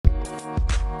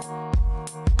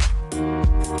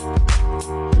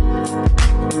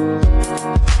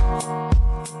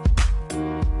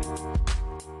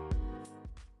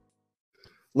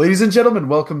Ladies and gentlemen,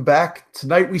 welcome back.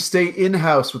 Tonight we stay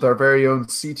in-house with our very own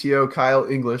CTO, Kyle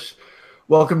English.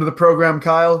 Welcome to the program,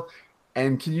 Kyle.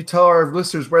 And can you tell our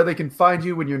listeners where they can find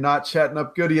you when you're not chatting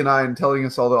up Goody and I and telling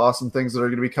us all the awesome things that are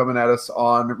going to be coming at us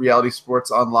on Reality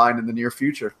Sports Online in the near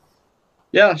future?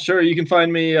 Yeah, sure. You can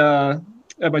find me at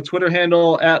my Twitter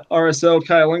handle at RSO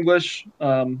Kyle English.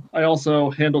 I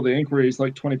also handle the inquiries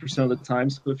like 20% of the time.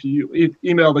 So if you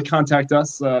email to contact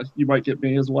us, you might get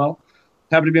me as well.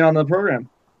 Happy to be on the program.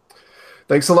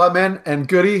 Thanks a lot, man. And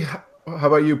Goody, how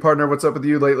about you, partner? What's up with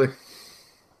you lately?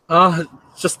 Uh,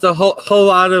 just a whole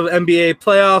lot of NBA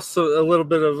playoffs, a little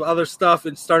bit of other stuff,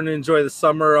 and starting to enjoy the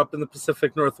summer up in the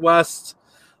Pacific Northwest.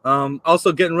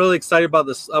 Also getting really excited about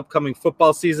this upcoming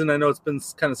football season. I know it's been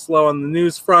kind of slow on the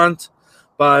news front,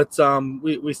 but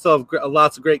we still have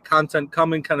lots of great content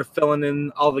coming, kind of filling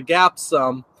in all the gaps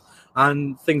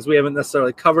on things we haven't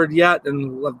necessarily covered yet,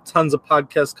 and we'll have tons of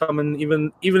podcasts coming.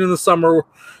 Even in the summer,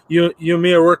 you and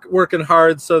me are working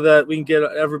hard so that we can get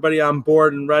everybody on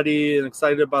board and ready and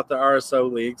excited about the RSO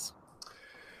leagues.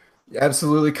 Yeah,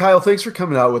 absolutely. Kyle, thanks for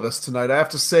coming out with us tonight. I have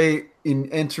to say,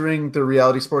 in entering the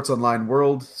Reality Sports Online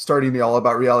world, starting the All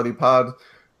About Reality pod,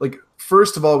 like,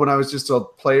 first of all, when I was just a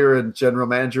player and general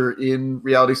manager in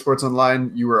Reality Sports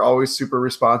Online, you were always super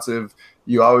responsive.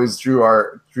 You always drew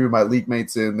my league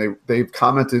mates in. They've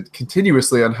commented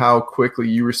continuously on how quickly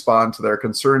you respond to their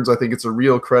concerns. I think it's a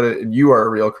real credit, and you are a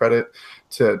real credit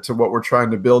to what we're trying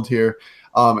to build here.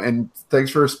 And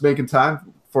thanks for making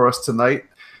time for us tonight.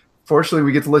 Fortunately,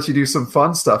 we get to let you do some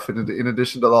fun stuff in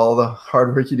addition to all the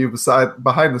hard work you do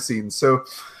behind the scenes. So,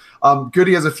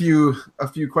 Goody has a few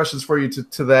questions for you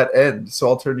to that end. So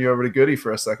I'll turn you over to Goody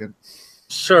for a second.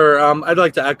 Sure. I'd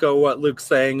like to echo what Luke's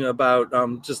saying about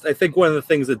I think one of the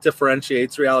things that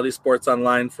differentiates Reality Sports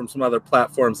Online from some other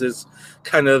platforms is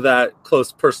kind of that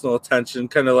close personal attention,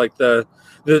 kind of like the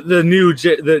new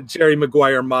the Jerry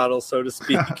Maguire model, so to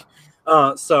speak.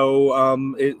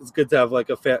 So it's good to have like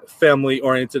a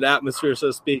family-oriented atmosphere, so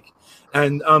to speak.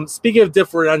 And speaking of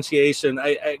differentiation,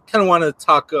 I kind of want to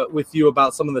talk with you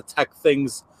about some of the tech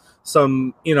things,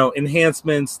 some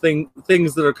enhancements,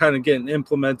 things that are kind of getting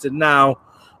implemented now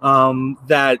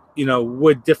that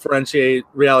would differentiate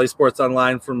Reality Sports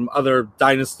Online from other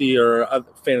dynasty or other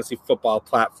fantasy football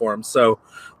platforms. So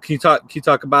can you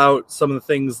talk about some of the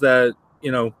things that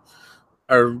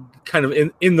are kind of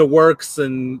in the works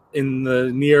and in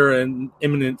the near and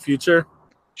imminent future?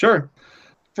 Sure.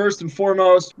 First and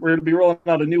foremost, we're going to be rolling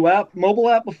out a new mobile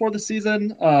app before the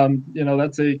season.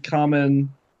 That's a common,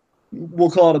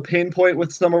 we'll call it a pain point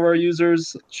with some of our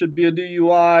users. Should be a new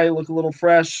UI, look a little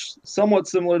fresh, somewhat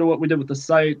similar to what we did with the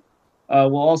site.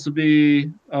 We'll also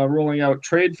be rolling out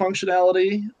trade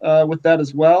functionality with that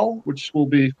as well, which will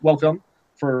be welcome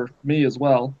for me as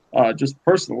well, just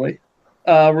personally.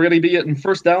 We're going to be getting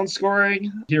first down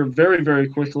scoring here very, very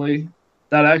quickly.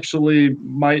 That actually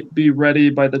might be ready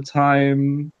by the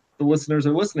time the listeners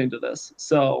are listening to this.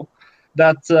 So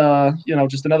that's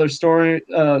just another scoring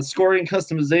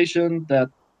customization that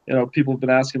people have been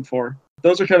asking for.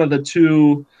 Those are kind of the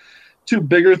two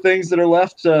bigger things that are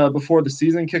left before the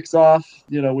season kicks off.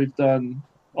 We've done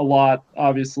a lot,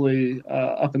 obviously,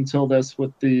 up until this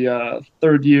with the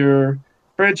third year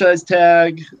franchise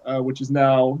tag, which is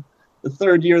now the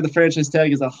third year. The franchise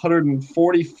tag is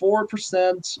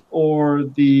 144%, or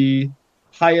the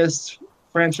highest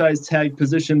franchise tag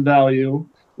position value,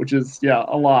 which is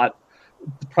a lot.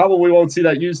 Probably won't see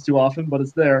that used too often, but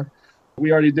it's there.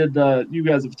 We already did you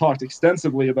guys have talked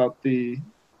extensively about the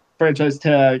franchise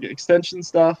tag extension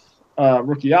stuff,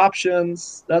 rookie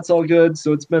options. That's all good.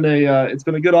 So it's been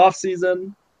a good off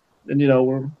season, and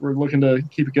we're looking to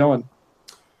keep it going.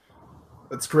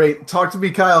 That's great. Talk to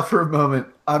me, Kyle, for a moment.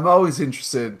 I'm always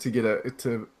interested to get a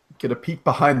peek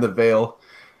behind the veil.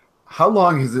 How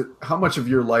much of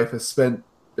your life has been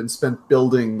spent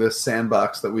building this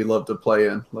sandbox that we love to play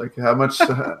in? Like, how much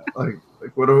like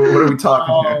what are we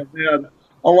talking here? Man,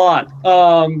 a lot.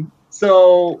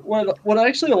 So what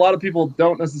actually a lot of people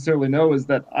don't necessarily know is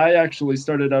that I actually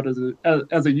started out as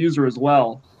a user as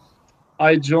well.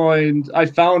 I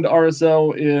found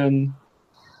RSO in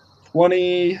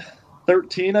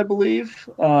 2013, I believe.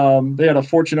 They had a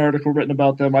Fortune article written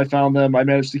about them. I found them. I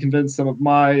managed to convince some of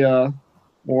my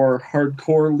more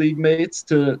hardcore league mates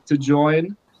to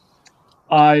join.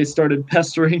 I started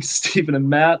pestering Stephen and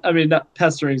Matt. I mean, not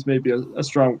pestering is maybe a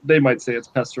strong. They might say it's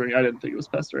pestering. I didn't think it was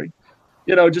pestering.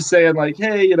 Just saying like,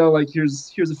 hey, like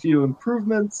here's a few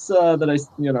improvements that I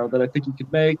think you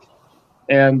could make.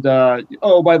 And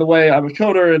by the way, I'm a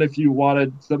coder, and if you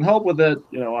wanted some help with it,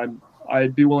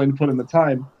 I'd be willing to put in the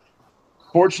time.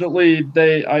 fortunately,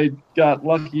 I got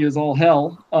lucky as all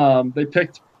hell. They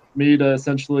picked me to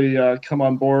essentially come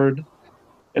on board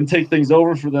and take things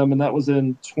over for them, and that was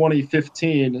in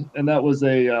 2015, and that was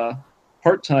a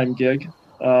part-time gig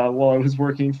while I was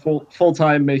working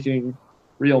full-time making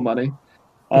real money.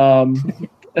 Then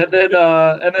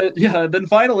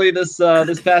finally this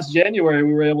past January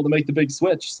we were able to make the big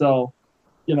switch. So,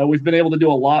 we've been able to do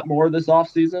a lot more this off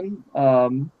season,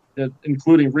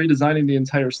 including redesigning the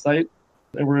entire site,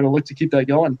 and we're going to look to keep that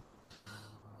going.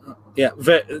 Yeah,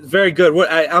 very good.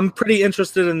 I'm pretty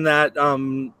interested in that,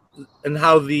 and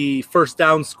how the first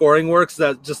down scoring works.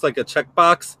 That just like a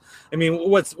checkbox. I mean,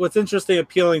 what's interesting,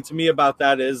 appealing to me about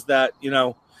that is that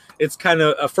it's kind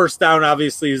of a first down.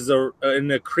 Obviously, is an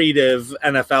accretive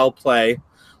NFL play,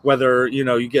 whether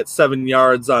you get 7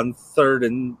 yards on 3rd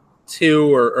and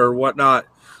 2 or whatnot.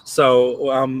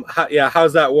 So,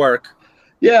 how's that work?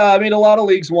 Yeah, I mean, a lot of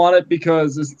leagues want it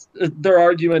because their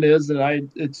argument is,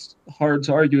 and it's hard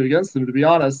to argue against them, to be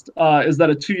honest, is that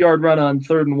a 2-yard run on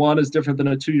 3rd and 1 is different than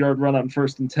a 2-yard run on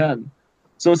 1st and 10.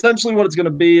 So essentially what it's going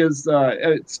to be is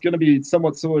it's going to be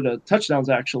somewhat similar to touchdowns,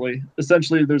 actually.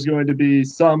 Essentially, there's going to be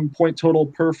some point total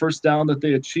per first down that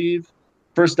they achieve.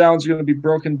 First downs are going to be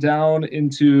broken down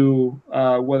into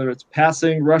whether it's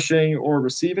passing, rushing, or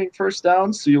receiving first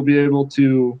downs. So you'll be able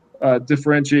to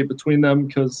differentiate between them,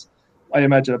 because I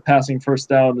imagine a passing first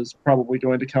down is probably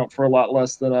going to count for a lot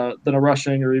less than a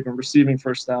rushing or even receiving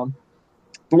first down.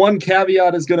 The one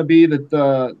caveat is going to be that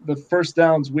the first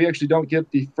downs, we actually don't get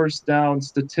the first down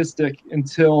statistic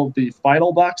until the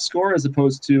final box score as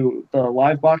opposed to the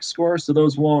live box score. So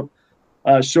those won't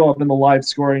show up in the live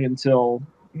scoring until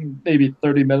maybe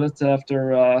 30 minutes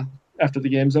after the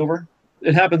game's over.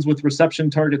 It happens with reception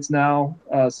targets now,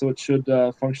 so it should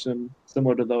function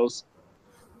similar to those.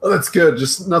 Oh, that's good.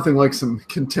 Just nothing like some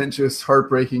contentious,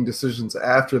 heartbreaking decisions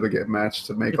after the game match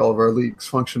to make all of our leagues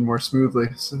function more smoothly.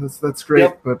 So that's great.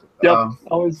 Yep. But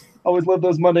always love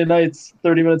those Monday nights,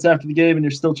 30 minutes after the game, and you're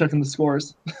still checking the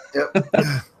scores. Yep.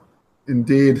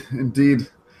 Indeed.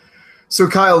 So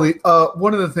Kyle,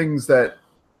 one of the things that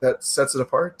sets it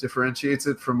apart, differentiates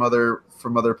it from other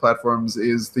platforms,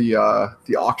 is the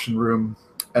auction room.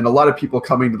 And a lot of people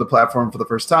coming to the platform for the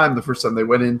first time they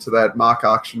went into that mock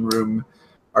auction room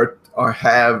are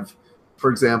have, for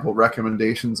example,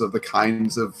 recommendations of the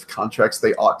kinds of contracts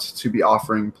they ought to be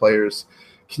offering players.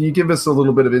 Can you give us a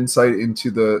little bit of insight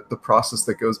into the process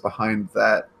that goes behind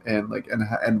that,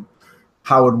 and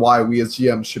how and why we as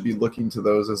GMs should be looking to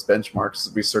those as benchmarks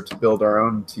as we start to build our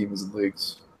own teams and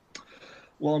leagues?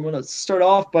 Well, I'm going to start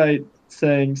off by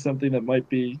saying something that might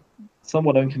be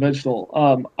somewhat unconventional.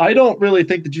 I don't really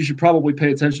think that you should probably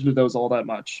pay attention to those all that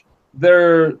much.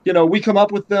 We come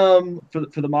up with them for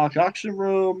the mock auction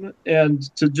room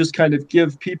and to just kind of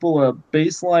give people a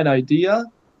baseline idea.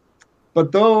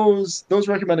 But those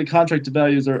recommended contract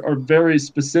values are very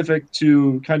specific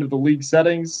to kind of the league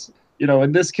settings.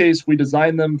 In this case, we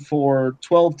designed them for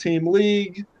 12-team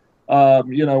league,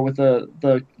 with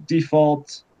the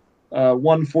default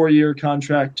 1 4-year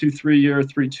contract, 2 3-year,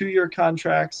 3 2-year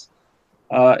contracts,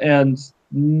 and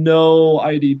no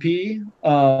IDP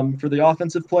for the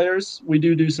offensive players. We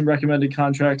do some recommended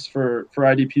contracts for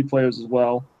IDP players as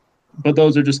well, but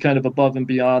those are just kind of above and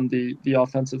beyond the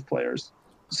offensive players.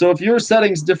 So if your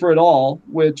settings differ at all,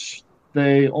 which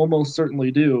they almost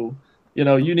certainly do,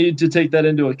 you need to take that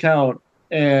into account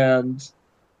and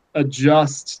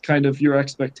adjust kind of your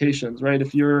expectations, right?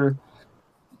 If you're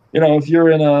in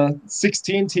a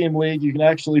 16-team league, you can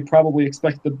actually probably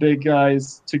expect the big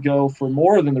guys to go for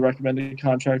more than the recommended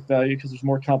contract value because there's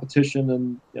more competition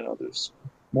and, there's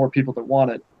more people that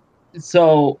want it.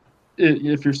 So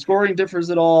if your scoring differs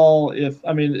at all,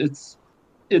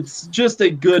 it's just a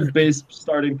good base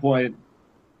starting point,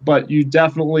 but you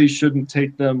definitely shouldn't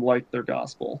take them like they're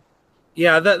gospel.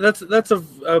 Yeah, that's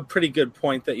a pretty good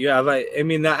point that you have.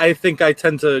 I think I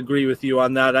tend to agree with you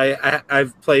on that.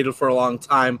 I've played it for a long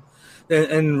time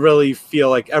and really feel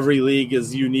like every league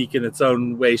is unique in its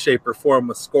own way, shape, or form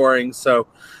with scoring. So,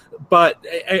 but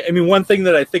one thing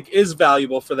that I think is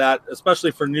valuable for that,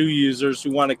 especially for new users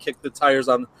who want to kick the tires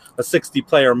on a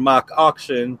 60-player mock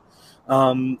auction,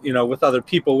 with other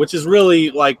people, which is really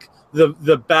like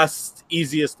the best,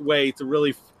 easiest way to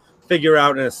really figure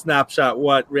out in a snapshot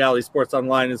what Reality Sports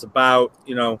Online is about,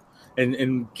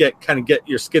 and get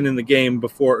your skin in the game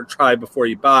before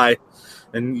you buy.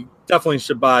 And you definitely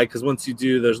should buy, because once you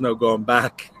do, there's no going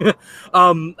back.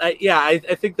 I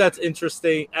think that's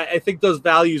interesting. I think those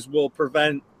values will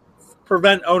prevent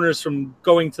owners from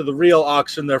going to the real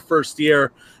auction their first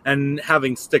year and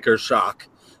having sticker shock.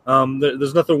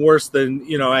 There's nothing worse than,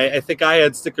 I think I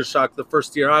had sticker shock the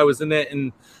first year I was in it,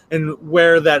 and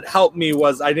where that helped me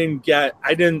was I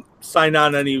didn't sign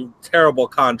on any terrible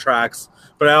contracts,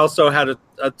 but I also had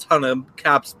a ton of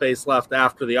cap space left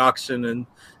after the auction, and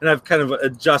I've kind of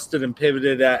adjusted and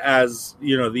pivoted as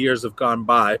the years have gone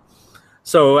by.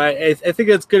 So I think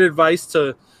it's good advice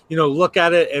to look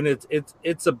at it, and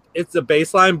it's a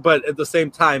baseline, but at the same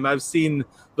time I've seen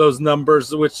those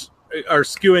numbers which are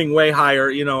skewing way higher,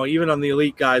 even on the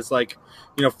elite guys, like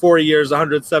 4 years,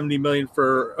 170 million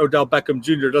for Odell Beckham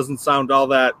Jr. doesn't sound all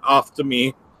that off to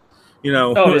me,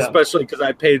 especially because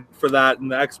I paid for that in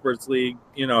the Experts League,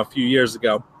 a few years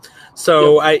ago.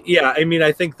 So yep.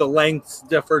 I think the lengths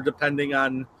differ depending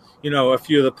on, a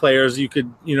few of the players. You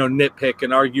could, nitpick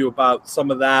and argue about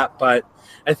some of that, but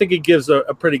I think it gives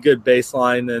a pretty good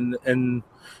baseline and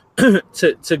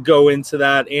to go into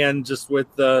that, and just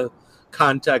with the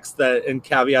context that and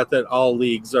caveat that all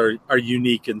leagues are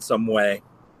unique in some way.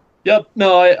 Yep.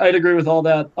 No, I'd agree with all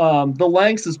that. The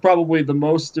lengths is probably the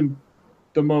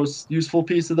most useful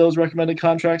piece of those recommended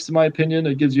contracts, in my opinion.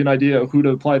 It gives you an idea of who to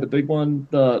apply the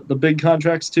big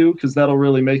contracts to, because that'll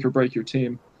really make or break your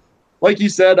team. Like you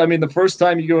said, the first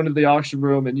time you go into the auction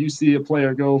room and you see a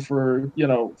player go for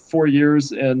 4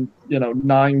 years and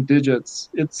 9 digits,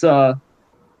 it's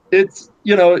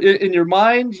in your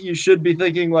mind you should be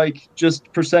thinking like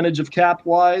just percentage of cap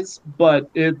wise, but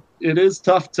it is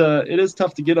tough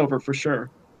to get over for sure.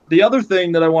 The other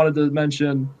thing that I wanted to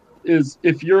mention is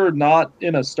if you're not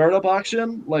in a startup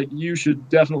auction, like, you should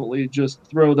definitely just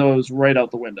throw those right out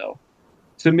the window.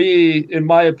 To me, in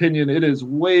my opinion, it is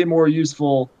way more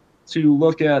useful to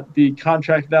look at the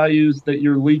contract values that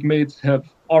your league mates have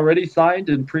already signed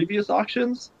in previous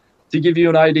auctions to give you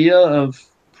an idea of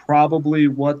probably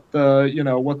what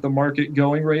the market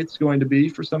going rate's going to be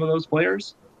for some of those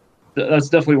players. That's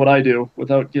definitely what I do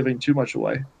without giving too much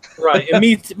away. Right, and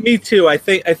me too. I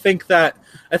think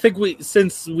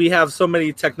since we have so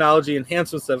many technology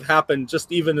enhancements that have happened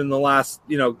just even in the last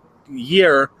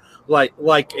year,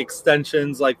 like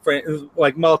extensions, like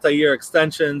multi-year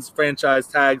extensions, franchise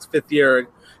tags, 5th-year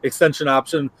extension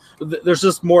option. There's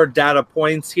just more data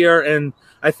points here, and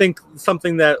I think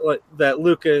something that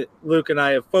Luke and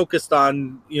I have focused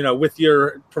on, with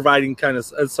your providing kind of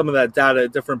some of that data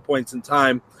at different points in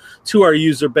time to our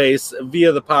user base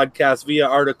via the podcast, via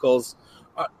articles,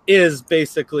 is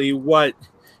basically what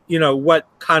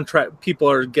contract people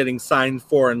are getting signed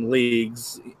for in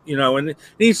leagues, and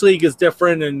each league is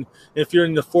different. And if you're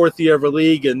in the 4th year of a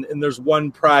league and there's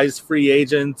one prize free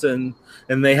agent and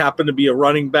they happen to be a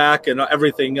running back and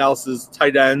everything else is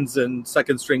tight ends and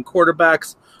second string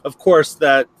quarterbacks, of course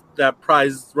that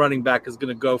prize running back is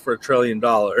going to go for $1 trillion.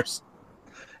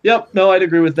 Yep. No, I'd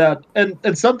agree with that.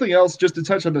 And something else, just to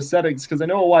touch on the settings, because I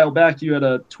know a while back you had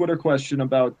a Twitter question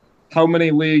about how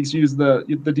many leagues use the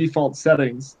default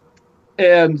settings.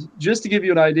 And just to give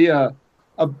you an idea,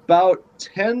 about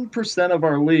 10% of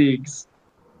our leagues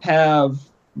have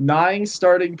 9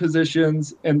 starting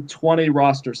positions and 20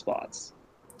 roster spots,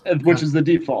 which is the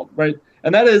default, right?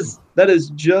 And that's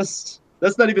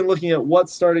not even looking at what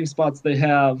starting spots they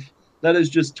have. That is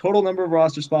just total number of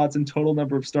roster spots and total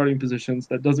number of starting positions.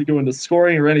 That doesn't go into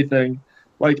scoring or anything.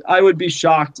 Like, I would be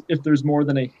shocked if there's more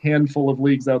than a handful of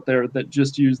leagues out there that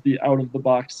just use the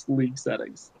out-of-the-box league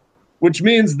settings, which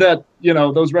means that,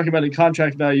 those recommended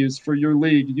contract values for your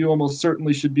league, you almost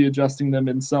certainly should be adjusting them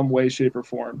in some way, shape, or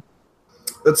form.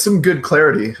 That's some good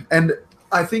clarity. And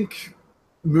I think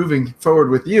moving forward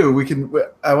with you,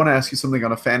 I want to ask you something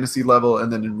on a fantasy level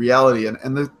and then in reality.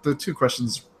 And the two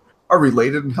questions are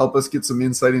related and help us get some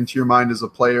insight into your mind as a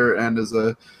player and as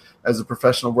a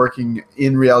professional working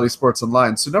in reality sports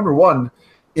online. So number one,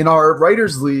 in our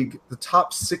Writers League, the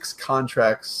top 6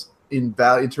 contracts in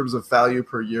terms of value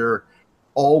per year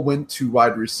all went to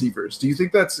wide receivers. Do you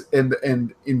think that's and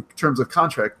in terms of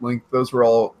contract length, those were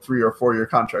all 3 or 4 year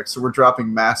contracts. So we're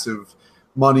dropping massive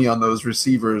money on those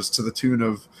receivers to the tune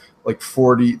of like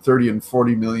 $30 and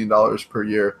 $40 million per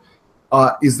year.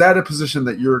 Is that a position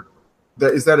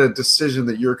is that a decision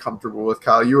that you're comfortable with,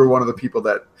 Kyle? You were one of the people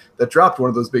that dropped one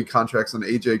of those big contracts on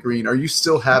AJ Green. Are you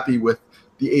still happy with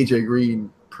the AJ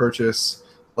Green purchase,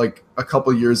 like a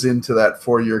couple years into that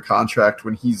 4-year contract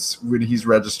when he's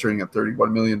registering at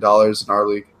 $31 million in our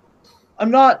league?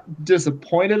 I'm not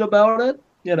disappointed about it.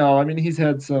 He's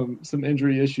had some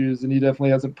injury issues and he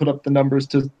definitely hasn't put up the numbers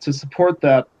to support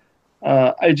that.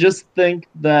 I just think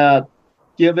that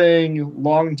giving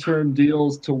long-term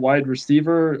deals to wide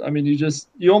receiver,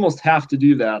 you almost have to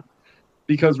do that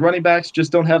because running backs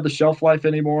just don't have the shelf life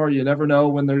anymore. You never know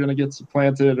when they're going to get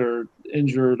supplanted or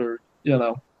injured or,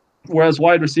 whereas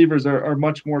wide receivers are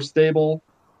much more stable.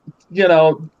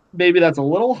 Maybe that's a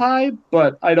little high,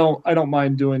 but I don't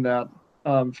mind doing that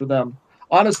for them.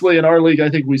 Honestly, in our league, I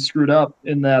think we screwed up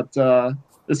in that,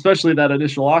 especially that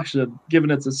initial auction, given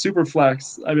it's a super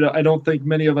flex. I mean, I don't think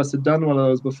many of us had done one of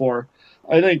those before.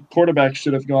 I think quarterbacks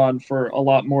should have gone for a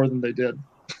lot more than they did.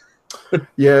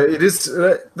 Yeah, it is.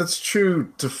 That's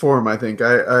true to form. I think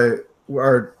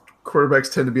our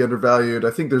quarterbacks tend to be undervalued.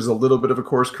 I think there's a little bit of a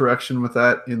course correction with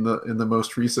that in the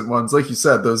most recent ones. Like you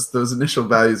said, those initial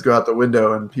values go out the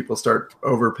window, and people start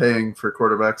overpaying for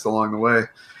quarterbacks along the way.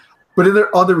 But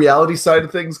on the reality side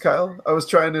of things, Kyle, I was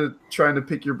trying to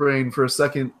pick your brain for a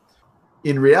second.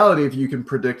 In reality, if you can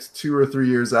predict 2 or 3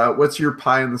 years out, what's your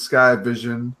pie in the sky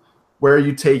vision? Where are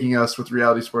you taking us with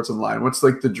Reality Sports Online? What's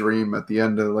like the dream at the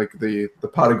end of like the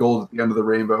pot of gold at the end of the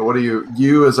rainbow? What are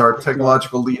you as our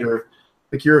technological leader?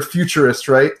 Like you're a futurist,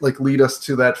 right? Like lead us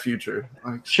to that future.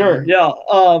 Like, sure. Yeah.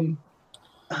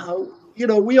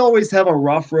 We always have a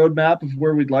rough roadmap of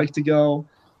where we'd like to go.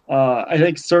 I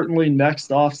think certainly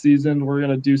next off season we're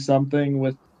going to do something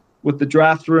with the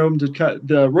draft room to cut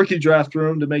the rookie draft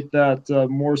room to make that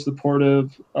more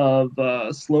supportive of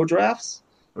slow drafts.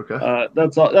 Okay.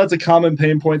 That's a common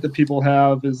pain point that people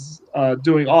have is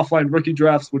doing offline rookie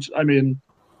drafts, which I mean,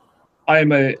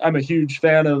 I'm a huge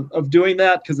fan of doing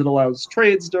that because it allows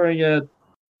trades during it.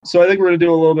 So I think we're going to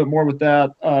do a little bit more with that.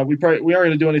 We aren't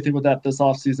going to do anything with that this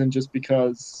offseason just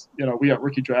because we got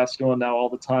rookie drafts going now all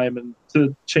the time, and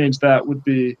to change that would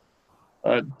be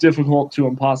difficult to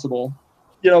impossible.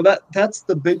 That's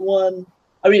the big one.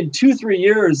 I mean, 2-3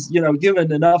 years,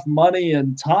 given enough money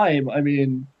and time, I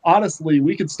mean, honestly,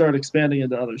 we could start expanding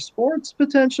into other sports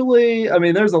potentially. I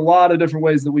mean, there's a lot of different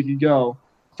ways that we could go.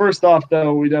 First off,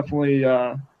 though, we definitely,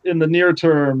 in the near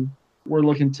term, we're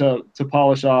looking to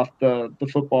polish off the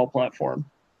football platform.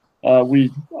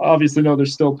 We obviously know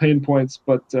there's still pain points,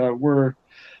 but we're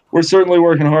certainly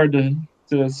working hard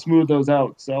to smooth those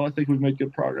out. So I think we've made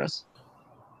good progress.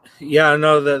 Yeah,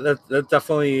 no, that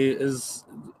definitely is.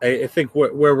 I think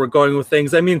where we're going with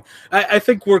things. I mean, I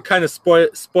think we're kind of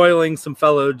spoiling some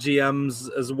fellow GMs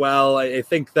as well. I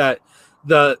think that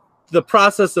the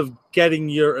process of getting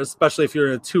especially if you're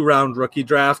in a 2-round rookie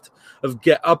draft, of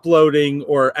uploading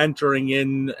or entering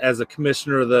in as a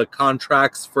commissioner the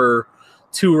contracts for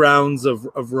 2 rounds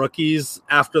of rookies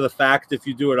after the fact, if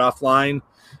you do it offline,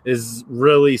 is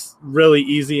really, really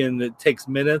easy and it takes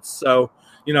minutes. So,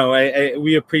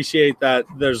 we appreciate that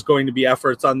there's going to be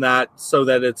efforts on that so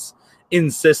that it's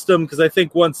in system, because I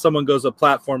think once someone goes a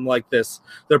platform like this,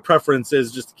 their preference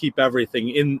is just to keep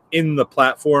everything in the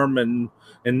platform and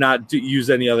not use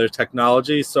any other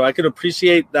technology. So I can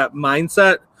appreciate that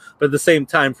mindset, but at the same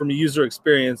time, from a user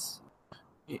experience,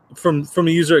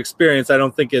 I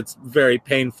don't think it's very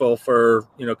painful for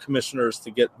commissioners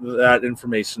to get that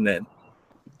information in.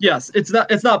 Yes, it's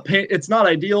not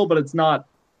ideal, but it's not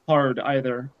hard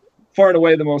either. Far and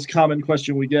away, the most common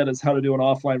question we get is how to do an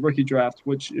offline rookie draft,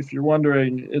 which, if you're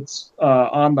wondering, it's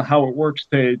on the How It Works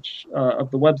page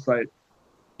of the website.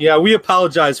 Yeah, we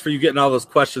apologize for you getting all those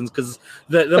questions, because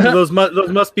those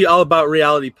must be all about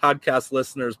Reality Podcast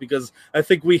listeners, because I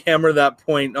think we hammer that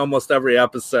point almost every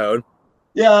episode.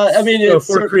 Yeah, I mean,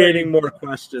 so we're creating more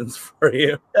questions for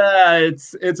you.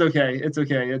 It's okay. It's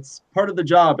okay. It's part of the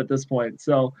job at this point.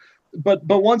 So, but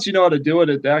once you know how to do it,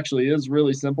 it actually is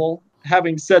really simple.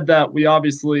 Having said that, we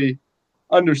obviously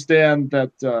understand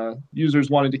that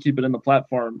users wanting to keep it in the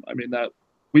platform. I mean, that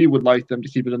we would like them to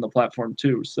keep it in the platform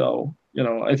too. So,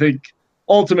 I think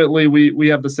ultimately we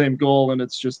have the same goal, and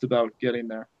it's just about getting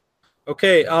there.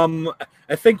 Okay,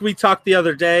 I think we talked the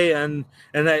other day, and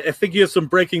I think you have some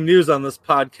breaking news on this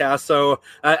podcast. So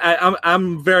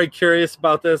I'm very curious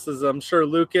about this, as I'm sure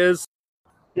Luke is.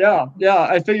 Yeah.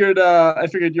 I figured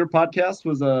your podcast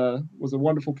was a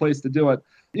wonderful place to do it.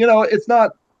 It's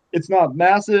not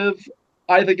massive.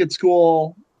 I think it's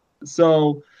cool.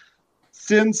 So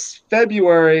since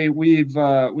February, we've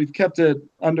kept it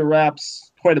under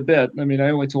wraps quite a bit. I mean,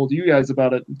 I only told you guys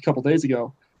about it a couple days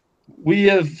ago. We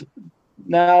have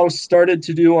now started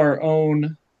to do our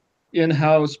own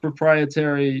in-house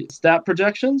proprietary stat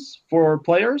projections for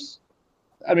players.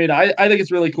 I mean, I think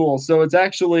it's really cool. So it's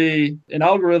actually an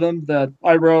algorithm that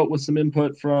I wrote with some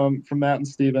input from Matt and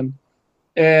Steven.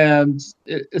 And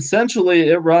essentially,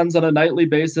 it runs on a nightly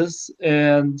basis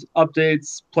and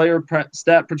updates player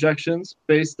stat projections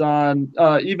based on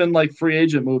even like free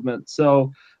agent movement.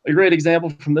 So a great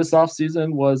example from this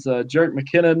offseason was Jerick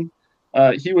McKinnon.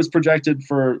 He was projected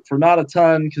for not a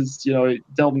ton because,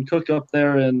 Delvin Cook up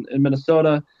there in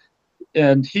Minnesota.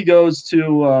 And he goes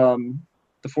to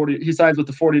he signs with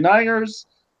the 49ers.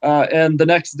 And the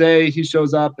next day he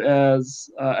shows up as,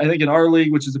 I think in our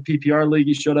league, which is a PPR league,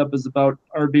 he showed up as about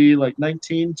RB like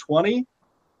 19, 20,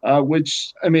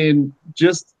 which, I mean,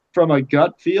 just from a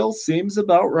gut feel seems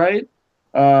about right.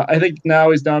 I think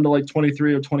now he's down to like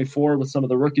 23 or 24 with some of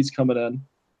the rookies coming in.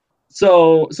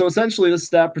 So essentially this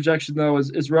stat projection, though,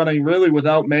 is running really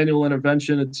without manual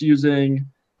intervention. It's using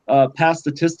past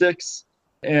statistics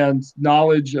and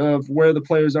knowledge of where the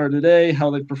players are today, how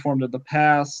they've performed in the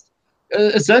past.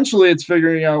 Essentially, it's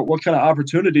figuring out what kind of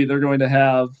opportunity they're going to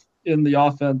have in the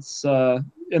offense,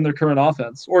 in their current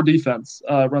offense or defense.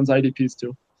 Runs IDPs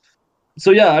too.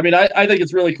 So yeah, I mean, I think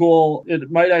it's really cool. It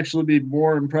might actually be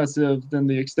more impressive than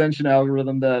the extension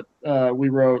algorithm that we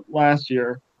wrote last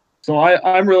year. So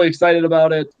I'm really excited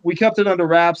about it. We kept it under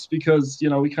wraps because,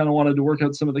 you know, we kind of wanted to work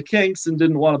out some of the kinks and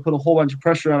didn't want to put a whole bunch of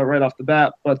pressure on it right off the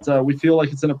bat. But we feel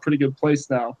like it's in a pretty good place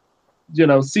now. You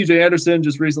know, CJ Anderson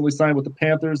just recently signed with the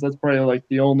Panthers. That's probably like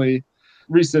the only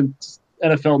recent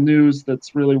NFL news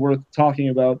that's really worth talking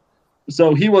about.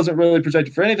 So he wasn't really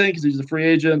projected for anything because he's a free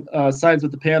agent, signs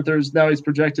with the Panthers. Now he's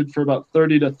projected for about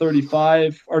 30 to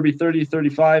 35, RB 30,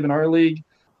 35 in our league.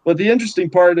 But the interesting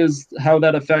part is how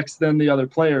that affects then the other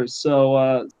players.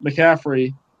 So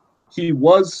McCaffrey, he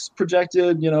was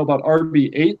projected, you know, about RB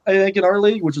 8, I think, in our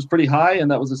league, which is pretty high. And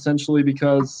that was essentially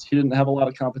because he didn't have a lot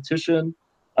of competition.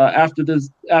 After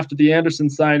the Anderson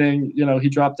signing, you know, he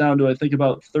dropped down to, I think,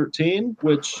 about 13,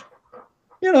 which,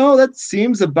 you know, that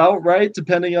seems about right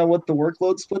depending on what the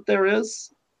workload split there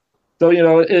is. So, you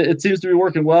know, it seems to be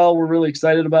working well. We're really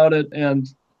excited about it. And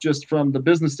just from the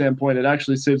business standpoint, it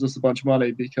actually saves us a bunch of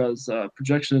money because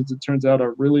projections, it turns out,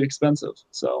 are really expensive.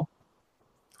 So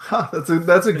that's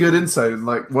a good insight, and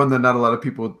like one that not a lot of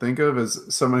people would think of as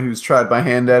someone who's tried my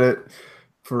hand at it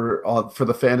for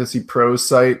the Fantasy Pros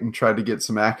site and tried to get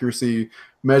some accuracy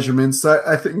measurements.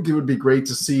 I think it would be great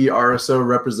to see RSO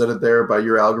represented there by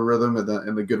your algorithm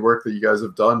and the good work that you guys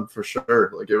have done for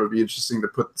sure. Like, it would be interesting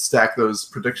to stack those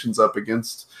predictions up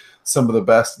against some of the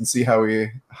best and see how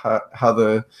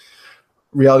the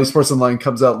Reality Sports Online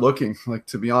comes out looking. Like,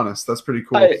 to be honest, that's pretty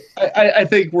cool. I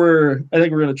think we're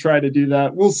going to try to do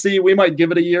that. We'll see. We might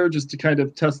give it a year just to kind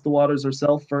of test the waters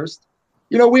ourselves first.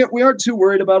 You know, we aren't too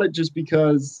worried about it just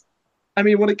because, I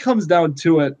mean, when it comes down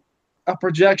to it, a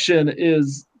projection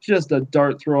is just a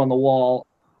dart throw on the wall.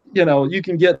 You know, you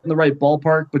can get in the right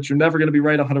ballpark, but you're never going to be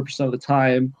right 100% of the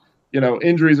time. You know,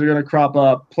 injuries are going to crop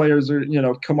up. Players are, you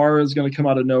know, Kamara is going to come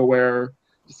out of nowhere.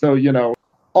 So, you know,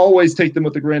 always take them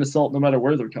with a grain of salt no matter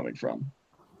where they're coming from.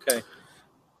 Okay.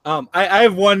 I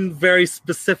have one very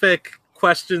specific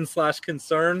question /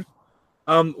 concern.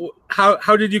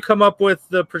 How did you come up with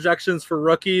the projections for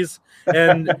rookies,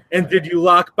 and did you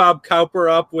lock Bob Cowper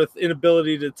up with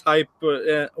inability to type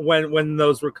when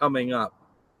those were coming up?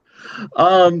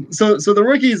 So the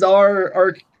rookies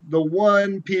are the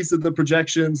one piece of the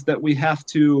projections that we have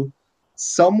to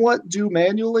somewhat do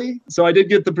manually. So I did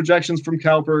get the projections from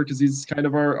Cowper because he's kind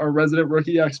of our resident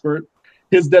rookie expert.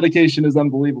 His dedication is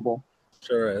unbelievable.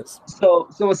 Sure is. So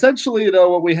essentially, though,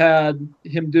 what we had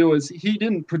him do is he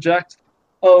didn't project,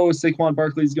 oh, Saquon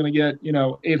Barkley is going to get, you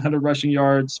know, 800 rushing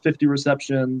yards, 50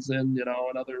 receptions, and, you know,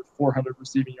 another 400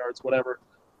 receiving yards, whatever.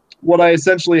 What I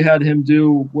essentially had him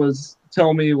do was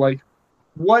tell me, like,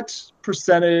 what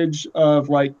percentage of,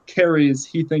 like, carries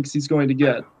he thinks he's going to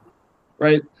get,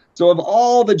 right? So of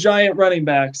all the giant running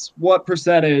backs, what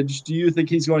percentage do you think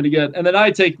he's going to get? And then I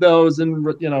take those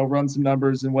and, you know, run some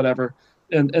numbers and whatever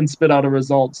and spit out a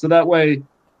result. So that way,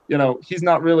 you know, he's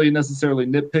not really necessarily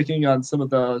nitpicking on some of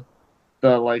the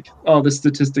like, oh, this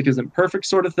statistic isn't perfect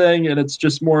sort of thing. And it's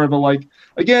just more of a, like,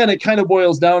 again, it kind of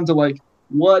boils down to, like,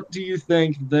 what do you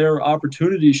think their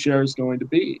opportunity share is going to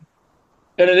be?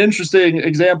 And an interesting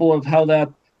example of how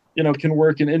that, you know, can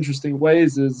work in interesting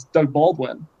ways is Doug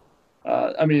Baldwin.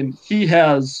 I mean, he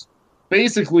has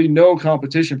basically no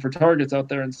competition for targets out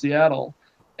there in Seattle.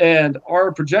 And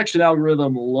our projection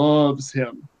algorithm loves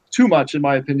him too much, in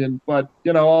my opinion. But,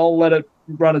 you know, I'll let it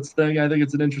run its thing. I think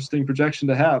it's an interesting projection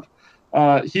to have.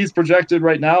 He's projected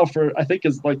right now for, I think,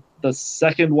 is like the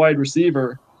second wide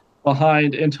receiver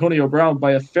behind Antonio Brown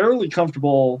by a fairly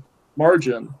comfortable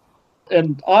margin.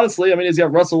 And honestly, I mean, he's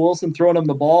got Russell Wilson throwing him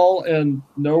the ball and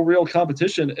no real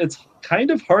competition. It's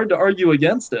kind of hard to argue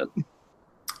against it.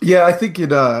 Yeah, I think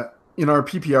in our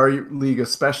PPR league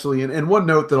especially, and one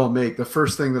note that I'll make, the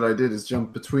first thing that I did is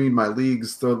jump between my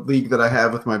leagues. The league that I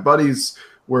have with my buddies,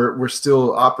 we're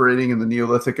still operating in the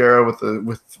Neolithic era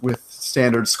with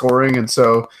standard scoring, and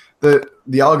so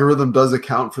the algorithm does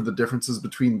account for the differences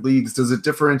between leagues. Does it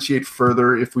differentiate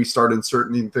further if we start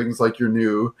inserting things like your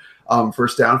new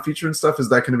first down feature and stuff? Is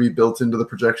that going to be built into the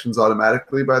projections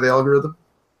automatically by the algorithm?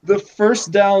 The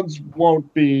first downs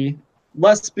won't be,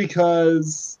 less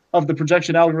because of the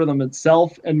projection algorithm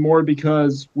itself and more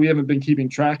because we haven't been keeping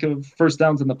track of first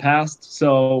downs in the past.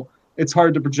 So it's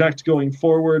hard to project going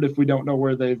forward if we don't know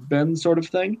where they've been, sort of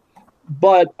thing.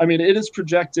 But I mean, it is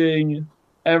projecting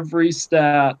every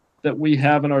stat that we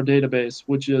have in our database,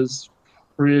 which is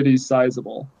pretty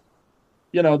sizable.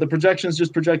 The projections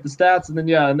just project the stats,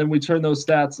 and then we turn those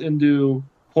stats into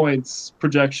points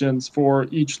projections for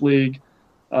each league,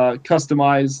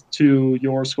 customized to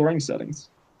your scoring settings.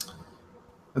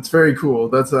 That's very cool.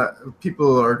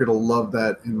 People are going to love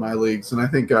that in my leagues, and I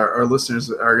think our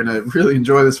listeners are going to really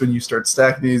enjoy this when you start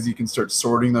stacking these. You can start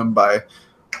sorting them by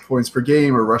points per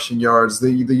game or rushing yards,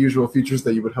 the usual features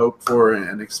that you would hope for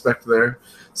and expect there.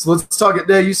 So let's talk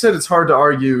it. You said it's hard to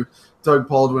argue Doug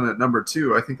Baldwin at number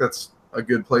 2. I think that's a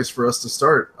good place for us to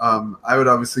start. I would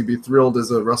obviously be thrilled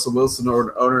as a Russell Wilson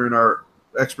owner in our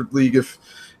expert league if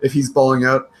he's balling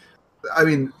out. I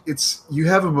mean, you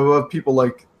have him above people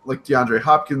like DeAndre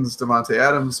Hopkins, Devontae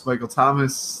Adams, Michael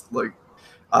Thomas,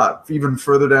 even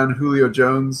further down, Julio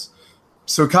Jones.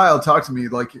 So Kyle, talk to me,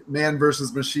 man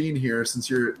versus machine here, since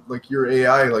your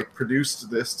AI produced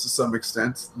this to some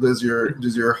extent. Does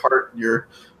your heart, your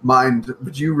mind,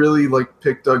 would you really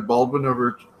pick Doug Baldwin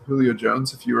over Julio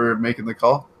Jones if you were making the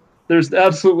call? There's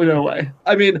absolutely no way.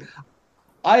 I mean,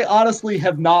 I honestly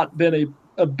have not been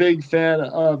a big fan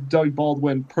of Doug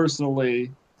Baldwin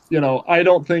personally. I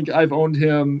don't think I've owned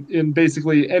him in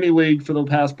basically any league for the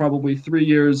past probably 3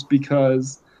 years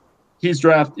because he's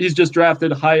just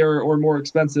drafted higher or more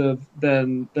expensive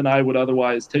than I would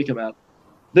otherwise take him at.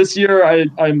 This year,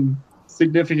 I'm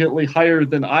significantly higher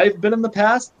than I've been in the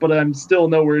past, but I'm still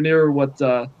nowhere near what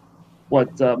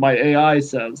my AI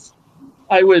says.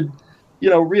 I would,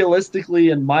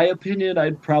 realistically, in my opinion,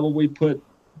 I'd probably put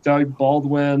Doug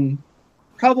Baldwin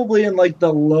probably in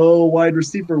the low wide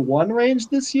receiver 1 range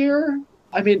this year.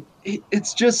 I mean,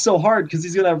 it's just so hard because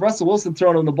he's going to have Russell Wilson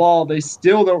throwing him the ball. They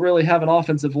still don't really have an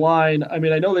offensive line. I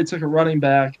mean, I know they took a running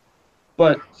back,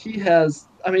 but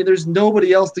there's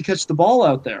nobody else to catch the ball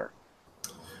out there.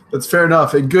 That's fair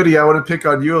enough. And Goody, I want to pick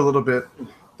on you a little bit.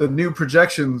 The new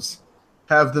projections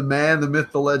have the man, the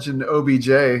myth, the legend,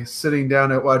 OBJ, sitting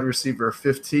down at wide receiver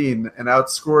 15 and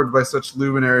outscored by such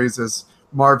luminaries as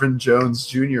Marvin Jones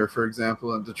Jr., for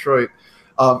example, in Detroit.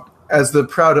 As the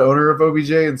proud owner of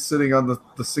OBJ and sitting on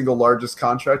the single largest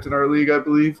contract in our league, I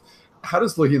believe, how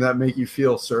does looking at that make you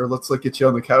feel, sir? Let's get you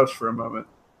on the couch for a moment.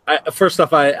 First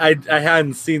off, I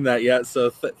hadn't seen that yet, so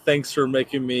thanks for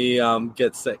making me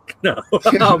get sick. No,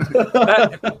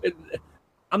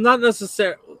 I'm not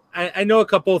necessarily. I know a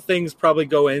couple of things probably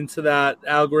go into that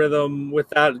algorithm with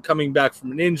that coming back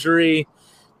from an injury.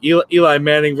 Eli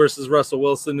Manning versus Russell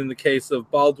Wilson in the case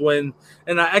of Baldwin.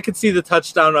 And I could see the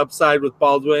touchdown upside with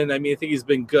Baldwin. I mean, I think he's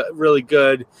been good, really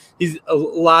good. He's a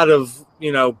lot of,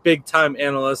 big time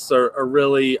analysts are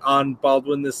really on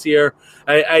Baldwin this year.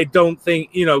 I don't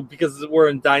think, because we're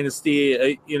in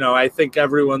dynasty, I think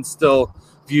everyone still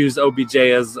views OBJ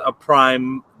as a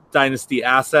prime dynasty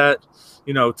asset,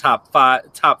 top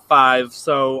five.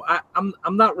 So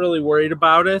I'm not really worried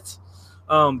about it.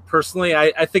 Personally,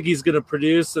 I think he's going to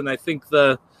produce, and I think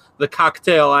the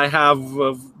cocktail I have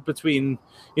between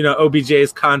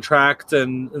OBJ's contract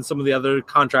and some of the other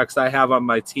contracts I have on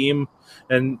my team,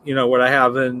 and what I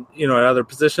have in at other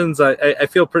positions, I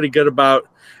feel pretty good about,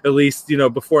 at least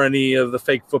before any of the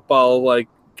fake football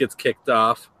gets kicked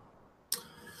off.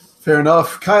 Fair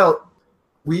enough, Kyle.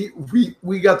 We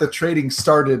got the trading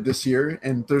started this year,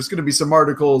 and there's going to be some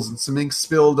articles and some ink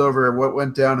spilled over what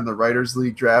went down in the Writers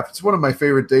League draft. It's one of my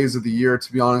favorite days of the year,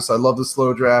 to be honest. I love the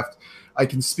slow draft. I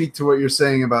can speak to what you're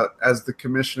saying about, as the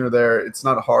commissioner there, it's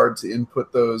not hard to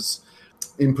input those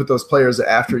players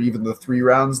after even the 3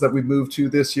 rounds that we moved to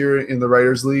this year in the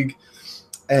Writers League.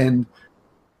 And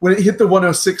when it hit the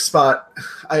 106 spot,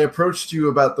 I approached you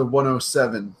about the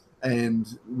 107,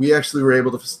 and we actually were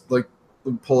able to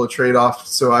pull a trade off,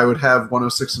 so I would have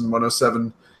 106 and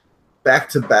 107 back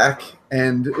to back,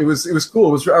 and it was cool.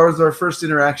 It was our first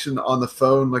interaction on the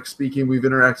phone, speaking. We've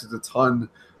interacted a ton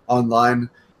online,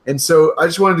 and so I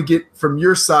just wanted to get from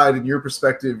your side and your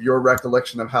perspective, your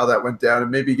recollection of how that went down, and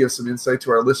maybe give some insight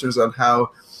to our listeners on how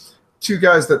 2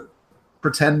 guys that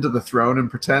pretend to the throne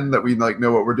and pretend that we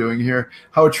know what we're doing here,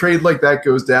 how a trade like that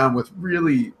goes down with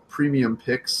really premium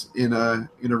picks in a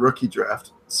rookie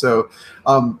draft. So,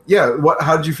 how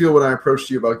did you feel when I approached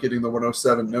you about getting the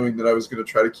 107, knowing that I was going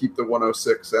to try to keep the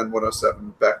 106 and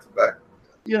 107 back to back?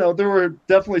 There were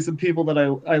definitely some people that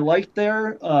I liked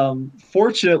there.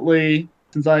 Fortunately,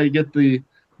 since I get the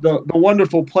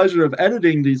wonderful pleasure of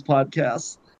editing these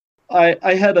podcasts,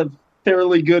 I had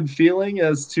fairly good feeling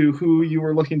as to who you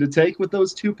were looking to take with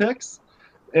those 2 picks.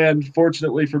 And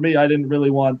fortunately for me, I didn't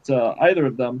really want either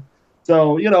of them.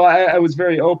 So, I was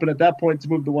very open at that point to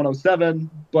move to 107,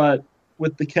 but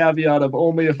with the caveat of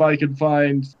only if I could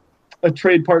find a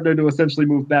trade partner to essentially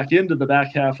move back into the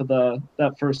back half of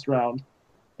that first round,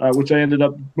 which I ended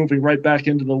up moving right back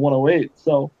into the 108.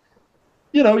 So,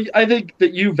 I think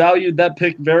that you valued that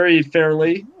pick very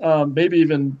fairly, maybe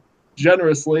even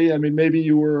generously. I mean, maybe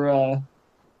you were,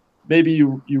 maybe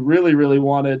you really, really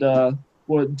wanted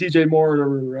DJ Moore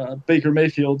or Baker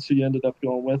Mayfield, so you ended up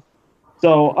going with.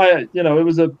 So it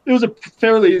was a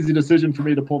fairly easy decision for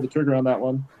me to pull the trigger on that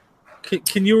one.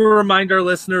 Can you remind our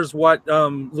listeners what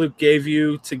Luke gave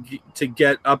you to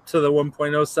get up to the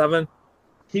 1.07?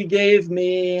 He gave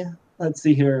me, let's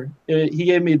see here. He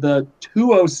gave me the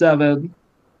 207,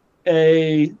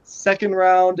 a second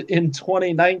round in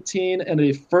 2019, and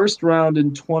a first round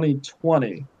in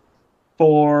 2020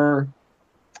 for,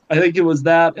 I think it was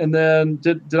that. And then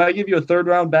did I give you a third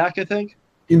round back, I think?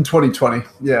 In 2020,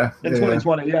 yeah. In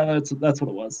 2020, yeah, that's what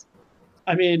it was.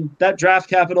 I mean, that draft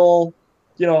capital,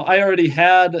 I already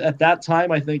had at that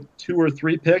time, I think 2 or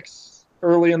 3 picks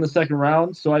early in the second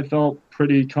round, so I felt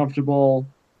pretty comfortable,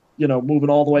 moving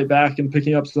all the way back and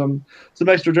picking up some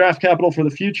extra draft capital for the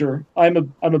future.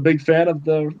 I'm a big fan of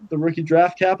the rookie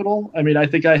draft capital. I mean, I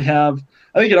think in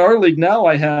our league now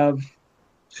I have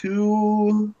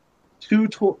two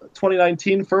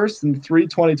 2019 firsts and 3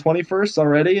 2020 firsts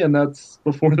already, and that's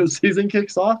before the season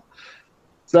kicks off.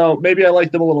 So maybe I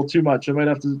like them a little too much. I might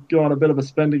have to go on a bit of a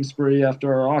spending spree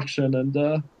after our auction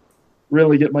and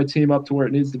really get my team up to where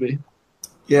it needs to be.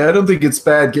 Yeah, I don't think it's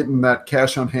bad getting that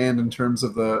cash on hand in terms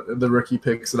of the rookie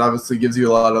picks. It obviously gives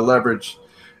you a lot of leverage.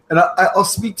 And I'll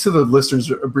speak to the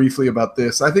listeners briefly about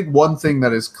this. I think one thing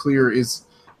that is clear is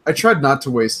I tried not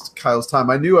to waste Kyle's time.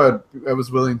 I knew I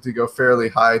was willing to go fairly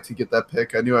high to get that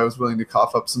pick. I knew I was willing to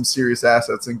cough up some serious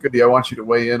assets. And Goody, I want you to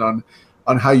weigh in on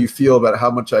how you feel about how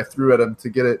much I threw at him to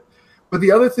get it. But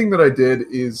the other thing that I did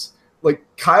is, like,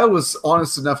 Kyle was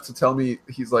honest enough to tell me,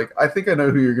 he's like, I think I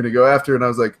know who you're going to go after. And I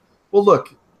was like, well,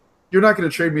 look, you're not going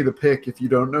to trade me the pick if you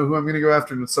don't know who I'm going to go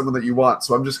after, and it's someone that you want.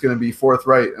 So I'm just going to be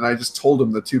forthright. And I just told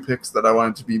him the 2 picks that I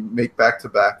wanted to make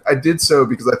back-to-back. I did so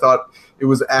because I thought it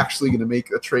was actually going to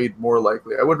make a trade more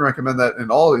likely. I wouldn't recommend that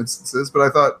in all instances, but I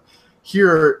thought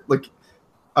here, like,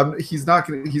 he's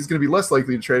going to be less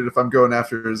likely to trade it if I'm going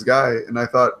after his guy. And I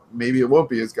thought maybe it won't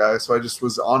be his guy. So I just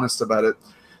was honest about it.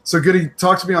 So Goody,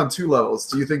 talk to me on 2 levels.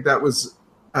 Do you think that was,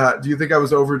 do you think I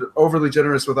was overly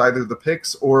generous with either the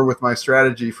picks or with my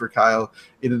strategy for Kyle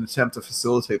in an attempt to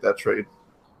facilitate that trade?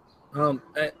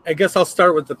 I guess I'll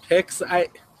start with the picks.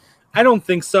 I don't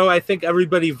think so. I think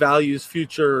everybody values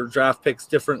future draft picks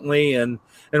differently. And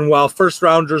while first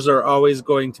rounders are always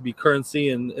going to be currency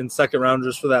and second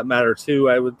rounders for that matter too,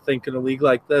 I would think in a league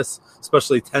like this,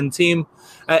 especially 10 team,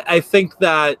 I think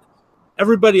that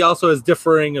everybody also has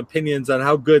differing opinions on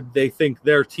how good they think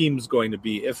their team's going to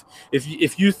be.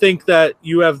 If you think that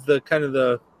you have the kind of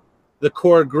the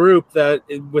core group that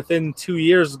within 2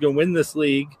 years is going to win this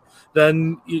league,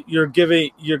 then you're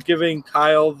giving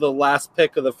Kyle the last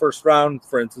pick of the first round,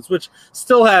 for instance, which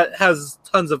still has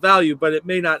tons of value, but it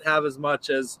may not have as much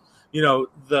as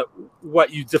what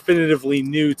you definitively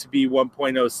knew to be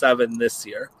 1.07 this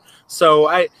year. So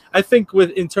I think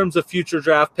in terms of future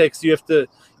draft picks,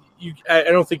 I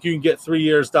don't think you can get 3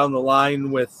 years down the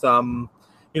line with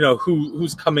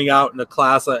who's coming out in the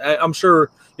class. I'm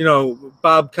sure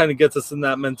Bob kind of gets us in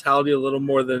that mentality a little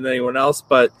more than anyone else,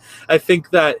 but I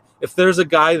think that if there's a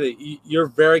guy that you're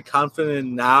very confident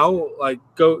in now, like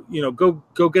go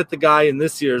get the guy in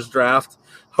this year's draft,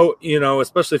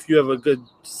 especially if you have a good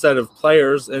set of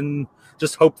players, and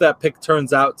just hope that pick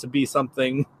turns out to be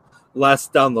something less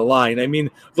down the line. I mean,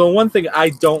 the one thing I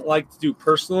don't like to do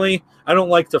personally, I don't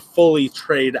like to fully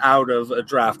trade out of a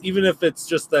draft, even if it's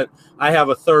just that I have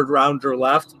a third rounder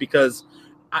left, because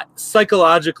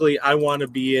psychologically I want to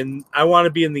be in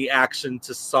the action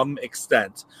to some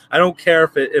extent. I don't care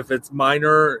if it's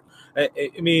minor. I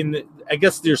mean, I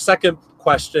guess your second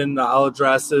question I'll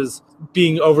address is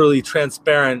being overly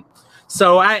transparent.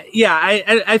 So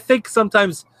I think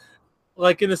sometimes,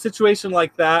 like in a situation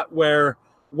like that where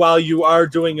while you are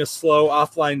doing a slow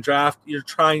offline draft, you're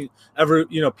trying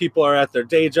people are at their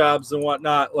day jobs and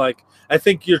whatnot. Like, I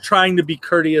think you're trying to be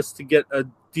courteous to get a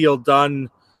deal done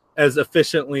as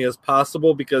efficiently as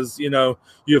possible, because, you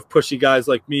have pushy guys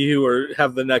like me who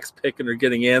have the next pick and are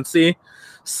getting antsy.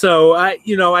 So I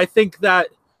think that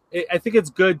I think it's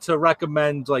good to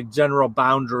recommend like general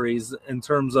boundaries in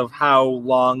terms of how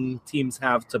long teams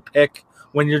have to pick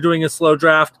when you're doing a slow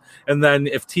draft. And then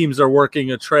if teams are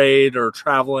working a trade or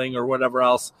traveling or whatever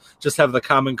else, just have the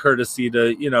common courtesy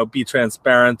to, be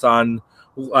transparent on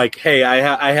like, hey,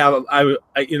 I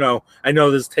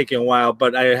know this is taking a while,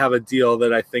 but I have a deal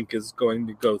that I think is going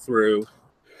to go through.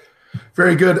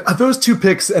 Very good. Those two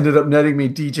picks ended up netting me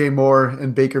DJ Moore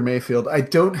and Baker Mayfield. I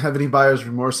don't have any buyer's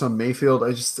remorse on Mayfield.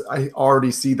 I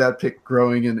already see that pick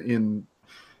growing in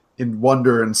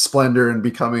wonder and splendor and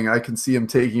becoming, I can see him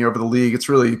taking over the league. It's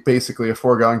really basically a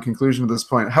foregone conclusion at this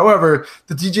point. However,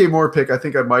 the DJ Moore pick, I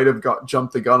think I might have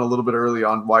jumped the gun a little bit early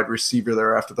on wide receiver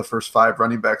there after the first 5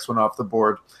 running backs went off the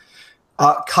board.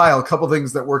 Kyle, a couple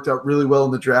things that worked out really well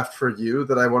in the draft for you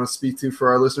that I want to speak to for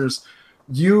our listeners.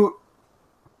 You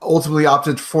ultimately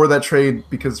opted for that trade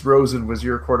because Rosen was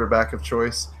your quarterback of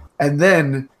choice. And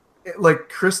then like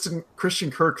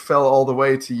Christian Kirk fell all the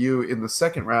way to you in the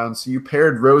second round, so you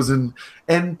paired Rosen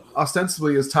and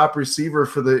ostensibly his top receiver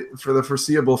for the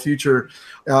foreseeable future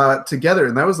together,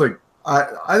 and that was like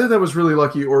either that was really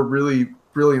lucky or really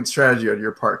brilliant strategy on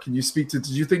your part. Can you speak to?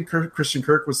 Did you think Christian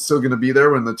Kirk was still going to be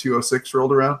there when the 206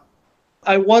 rolled around?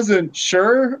 I wasn't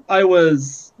sure. I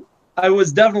was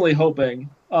definitely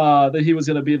hoping that he was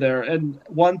going to be there, and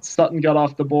once Sutton got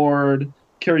off the board,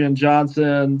 Kerryon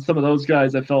Johnson, some of those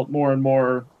guys, I felt more and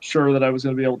more sure that I was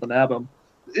going to be able to nab him.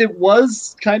 It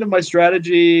was kind of my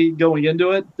strategy going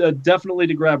into it, definitely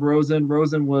to grab Rosen.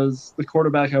 Rosen was the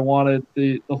quarterback I wanted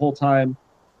the whole time.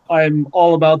 I'm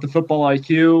all about the football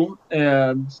IQ,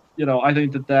 and I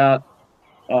think that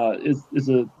is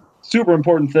a super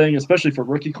important thing, especially for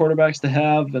rookie quarterbacks to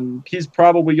have. And he's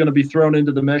probably going to be thrown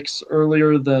into the mix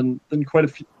earlier than quite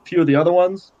a few of the other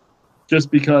ones, just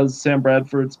because Sam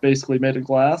Bradford's basically made of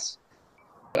glass.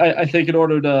 I think in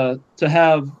order to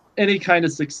have any kind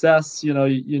of success, you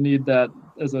need that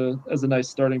as a nice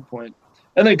starting point.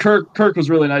 And then Kirk was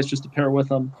really nice just to pair with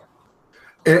him.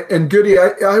 And Goody,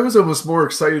 I was almost more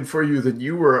excited for you than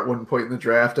you were at one point in the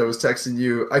draft. I was texting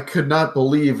you. I could not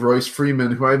believe Royce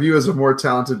Freeman, who I view as a more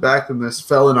talented back than this,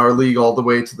 fell in our league all the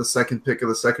way to the second pick of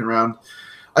the second round.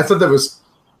 I thought that was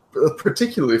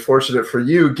particularly fortunate for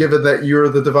you, given that you're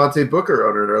the Devontae Booker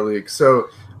owner in our league. So,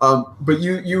 but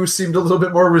you seemed a little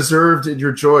bit more reserved in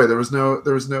your joy. There was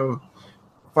no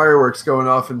fireworks going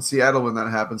off in Seattle when that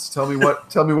happens. Tell me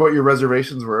what your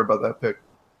reservations were about that pick.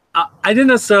 I didn't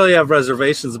necessarily have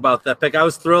reservations about that pick. I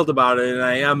was thrilled about it, and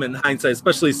I am in hindsight,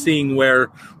 especially seeing where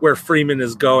Freeman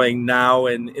is going now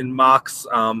in mocks.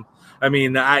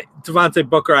 Devontae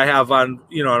Booker I have on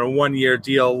a 1-year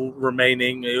deal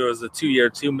remaining. It was a 2-year,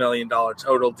 $2 million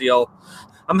total deal.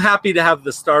 I'm happy to have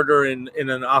the starter in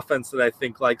an offense that I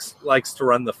think likes to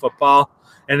run the football.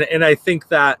 And I think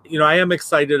that, I am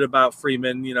excited about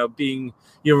Freeman, being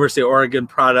University of Oregon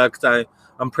product.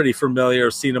 I'm pretty familiar,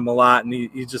 seen him a lot, and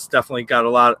he just definitely got a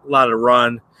lot of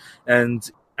run. And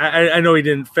I know he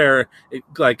didn't fare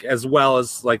like as well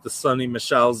as like the Sonny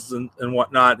Michels and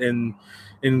whatnot in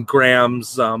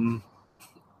Graham's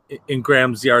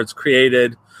yards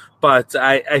created, but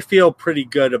I feel pretty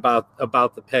good about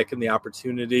the pick and the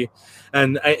opportunity.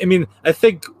 And I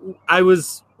think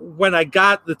when I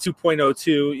got the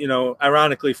 2.02,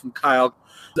 ironically from Kyle,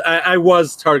 I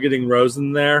was targeting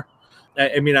Rosen there.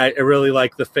 I really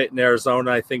like the fit in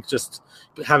Arizona. I think just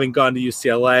having gone to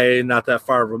UCLA, not that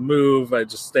far of a move,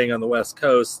 just staying on the West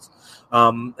Coast.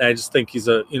 I just think he's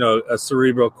a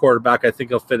cerebral quarterback. I think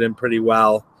he'll fit in pretty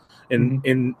well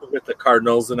in with the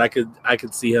Cardinals, and I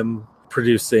could see him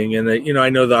producing. And I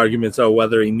know the arguments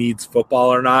whether he needs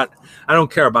football or not. I don't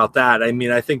care about that.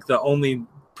 I think the only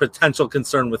potential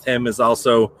concern with him is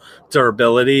also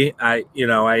durability. I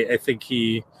think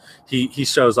he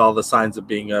shows all the signs of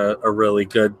being a really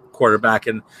good quarterback,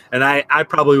 and I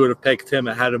probably would have picked him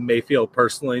ahead of Mayfield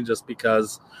personally, just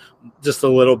because just a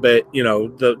little bit,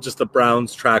 the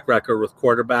Browns track record with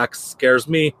quarterbacks scares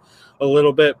me a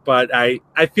little bit, but I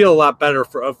feel a lot better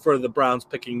for the Browns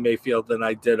picking Mayfield than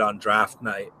I did on draft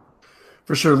night.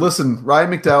 For sure. Listen,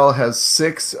 Ryan McDowell has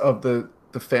 6 of the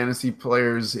fantasy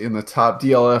players in the top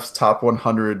DLF's top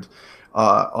 100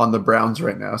 on the Browns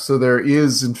right now. So there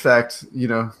is, in fact,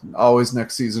 always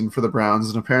next season for the Browns,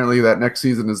 and apparently that next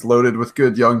season is loaded with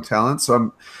good young talent.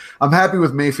 So I'm happy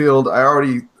with Mayfield. I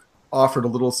already offered a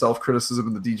little self-criticism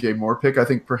in the DJ Moore pick. I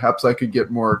think perhaps I could get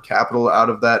more capital out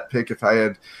of that pick if I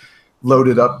had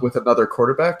loaded up with another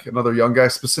quarterback, another young guy,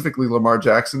 specifically Lamar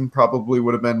Jackson. Probably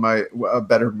would have been a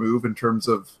better move in terms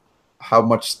of how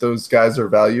much those guys are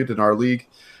valued in our league.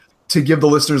 To give the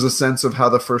listeners a sense of how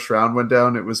the first round went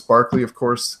down, it was Barkley, of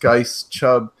course, Geis,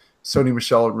 Chubb, Sony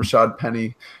Michel, and Rashad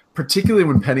Penny. particularly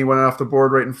when Penny went off the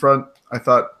board right in front, I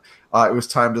thought it was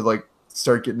time to like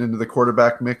start getting into the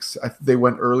quarterback mix. They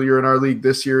went earlier in our league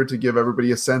this year to give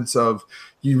everybody a sense of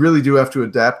you really do have to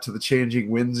adapt to the changing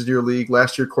winds in your league.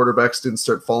 Last year, quarterbacks didn't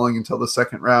start falling until the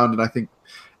second round, and I think,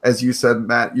 as you said,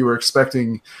 Matt, you were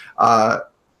expecting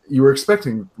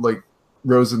like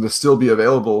Rosen to still be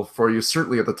available for you,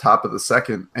 certainly at the top of the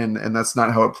second, and that's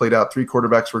not how it played out. 3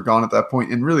 quarterbacks were gone at that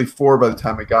point, and really 4 by the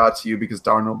time it got to you because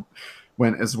Darnold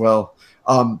went as well.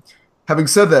 Having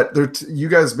said that, you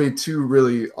guys made 2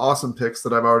 really awesome picks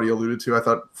that I've already alluded to. I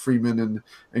thought Freeman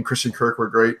and Christian Kirk were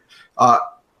great.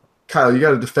 Kyle, you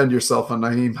got to defend yourself on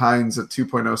Nyheim Hines at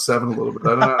 2.07 a little bit. I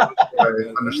don't know if I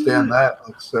understand that.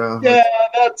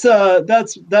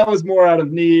 That was more out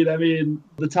of need. I mean,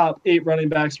 the top 8 running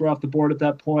backs were off the board at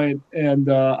that point, and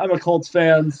I'm a Colts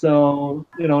fan, so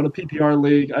in a PPR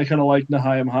league, I kind of like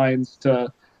Nyheim Hines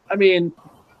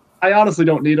I honestly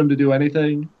don't need him to do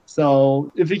anything.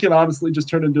 So if he can honestly just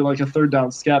turn into like a third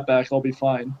down scat back, I'll be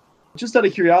fine. Just out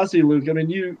of curiosity, Luke, I mean,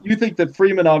 you think that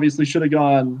Freeman obviously should have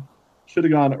gone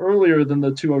earlier than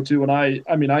the 202,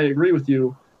 and I agree with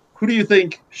you. Who do you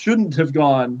think shouldn't have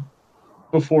gone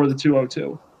before the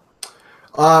 202?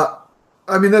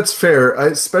 I mean, that's fair,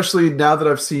 especially now that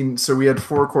I've seen. So we had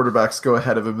 4 quarterbacks go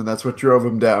ahead of him, and that's what drove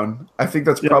him down. I think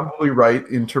that's probably right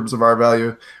in terms of our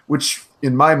value, which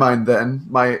in my mind, then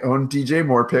my own DJ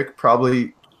Moore pick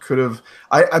probably could have.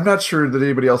 I'm not sure that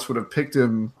anybody else would have picked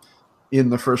him in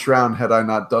the first round had I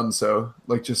not done so.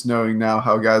 Like, just knowing now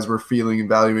how guys were feeling and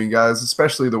valuing guys,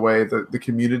 especially the way that the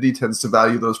community tends to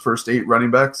value those first 8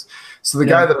 running backs. So the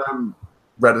guy that I'm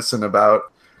reticent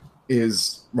about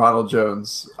is Ronald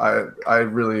Jones. I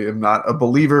really am not a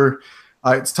believer.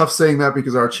 It's tough saying that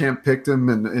because our champ picked him,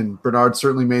 and Bernard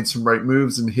certainly made some right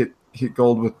moves and hit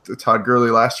gold with Todd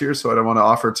Gurley last year, so I don't want to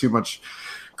offer too much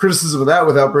criticism of that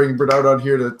without bringing Bernard on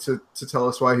here to tell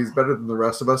us why he's better than the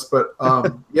rest of us. But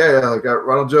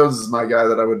Ronald Jones is my guy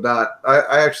that I would not.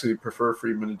 I actually prefer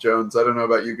Freeman to Jones. I don't know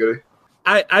about you, Goody.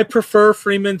 I prefer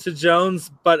Freeman to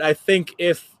Jones, but I think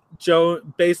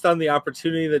based on the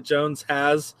opportunity that Jones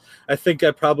has, I think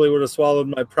I probably would have swallowed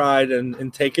my pride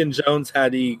and taken Jones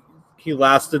had he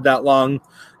lasted that long,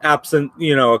 absent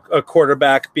a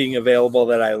quarterback being available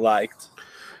that I liked.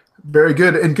 Very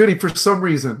good. And Goody, for some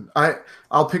reason,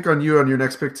 I'll pick on you on your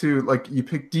next pick too. Like, you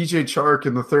picked DJ Chark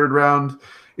in the 3rd round.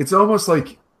 It's almost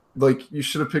like you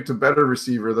should have picked a better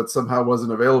receiver that somehow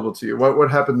wasn't available to you.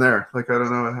 What happened there? Like, I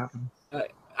don't know what happened.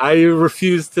 I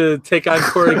refused to take on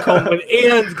Corey Coleman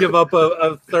and give up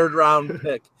a 3rd round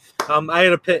pick. I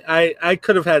had a pick. I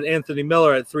could have had Anthony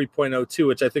Miller at 3.02,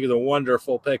 which I think is a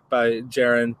wonderful pick by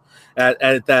Jaron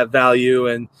at that value.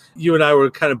 And you and I were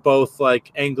kind of both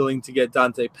like angling to get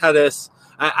Dante Pettis.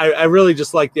 I really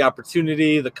just like the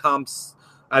opportunity, the comps.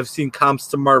 I've seen comps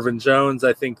to Marvin Jones.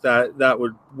 I think that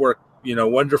would work,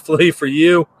 wonderfully for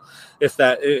you if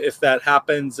that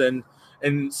happens.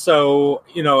 And so,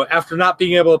 after not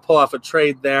being able to pull off a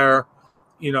trade there,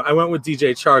 I went with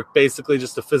DJ Chark, basically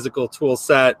just a physical tool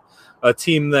set, a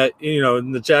team that,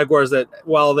 in the Jaguars, that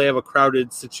while they have a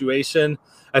crowded situation,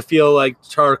 I feel like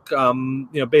Chark,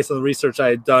 based on the research I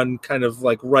had done kind of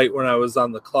like right when I was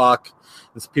on the clock,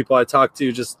 there's people I talked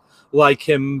to just like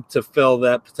him to fill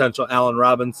that potential Allen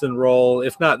Robinson role.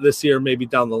 If not this year, maybe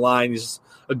down the line. He's just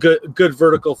a good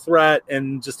vertical threat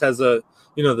and just has the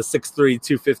 6'3",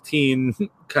 215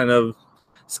 kind of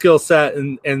skill set.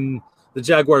 And the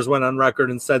Jaguars went on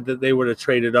record and said that they would have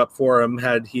traded up for him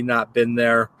had he not been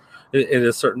there at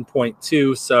a certain point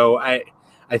too. So I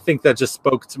think that just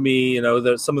spoke to me.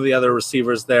 Some of the other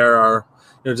receivers there are,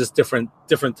 just different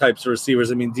types of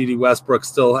receivers. I mean, Dede Westbrook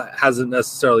still hasn't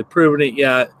necessarily proven it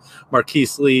yet.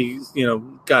 Marquise Lee,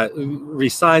 got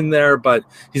re-signed there, but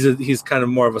he's kind of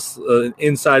more of an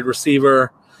inside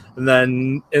receiver. And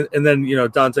then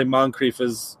Dante Moncrief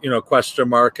is, question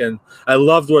mark. And I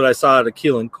loved what I saw out of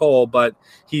Keelan Cole, but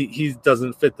he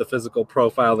doesn't fit the physical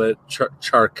profile that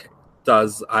Chark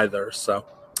does either. So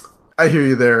I hear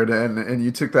you there, and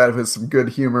you took that with some good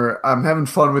humor. I'm having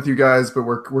fun with you guys, but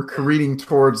we're careening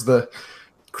towards the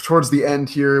end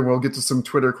here, and we'll get to some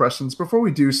Twitter questions. Before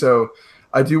we do so,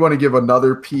 I do want to give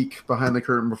another peek behind the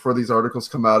curtain before these articles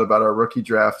come out about our rookie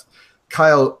draft.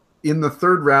 Kyle, in the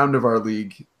 3rd round of our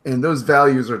league, and those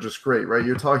values are just great, right?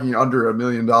 You're talking under $1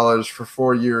 million for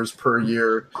 4 years per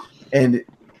year. And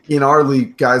in our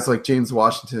league, guys like James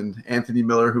Washington, Anthony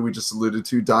Miller, who we just alluded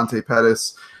to, Dante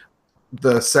Pettis,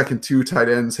 the second 2 tight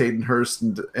ends, Hayden Hurst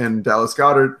and Dallas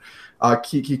Goedert,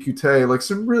 Kiki Kute, like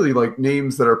some really like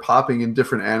names that are popping in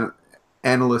different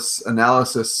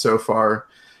analysis so far.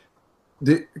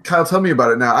 Kyle, tell me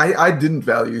about it now. I didn't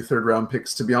value third round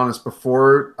picks, to be honest,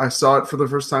 before I saw it for the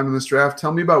first time in this draft.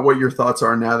 Tell me about what your thoughts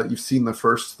are now that you've seen the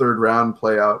first third round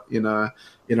play out in our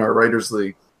Writers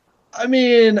League. I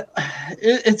mean,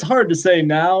 it's hard to say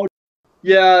now.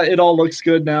 Yeah, it all looks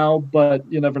good now, but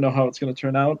you never know how it's going to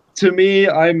turn out. To me,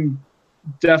 I'm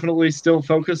definitely still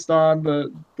focused on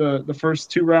the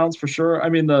first 2 rounds for sure. I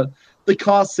mean, the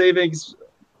cost savings,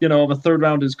 of a third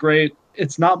round is great.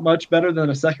 It's not much better than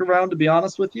a second round, to be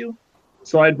honest with you.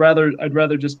 So I'd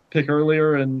rather just pick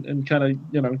earlier and kind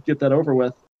of, get that over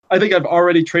with. I think I've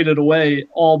already traded away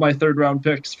all my third round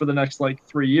picks for the next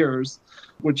 3 years,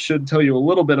 which should tell you a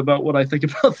little bit about what I think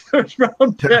about third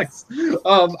round picks.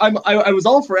 I was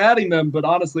all for adding them, but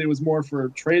honestly, it was more for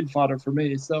trade fodder for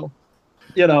me. So,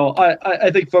 I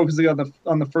think focusing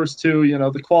on the first 2,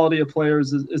 the quality of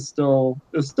players is still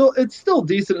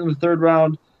decent in the third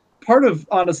round. Part of,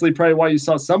 honestly, probably why you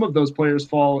saw some of those players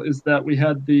fall is that we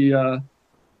had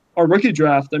our rookie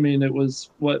draft. I mean, it was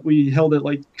we held it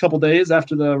a couple days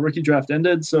after the rookie draft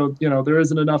ended. So, there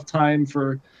isn't enough time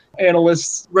for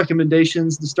analysts'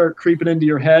 recommendations to start creeping into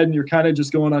your head, and you're kind of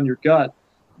just going on your gut,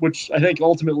 which I think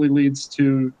ultimately leads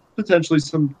to potentially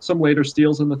some later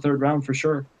steals in the third round for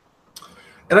sure.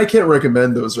 And I can't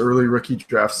recommend those early rookie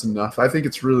drafts enough. I think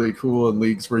it's really cool in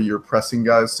leagues where you're pressing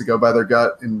guys to go by their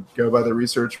gut and go by their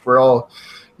research. We all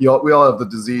have the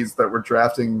disease that we're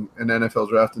drafting an NFL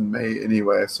draft in May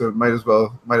anyway, so it might as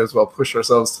well push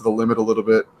ourselves to the limit a little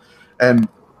bit. And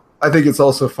I think it's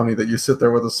also funny that you sit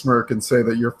there with a smirk and say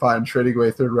that you're fine trading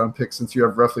away third round picks since you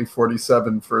have roughly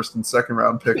 47 first and second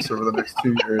round picks over the next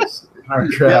 2 years in our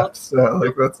draft. So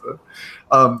that's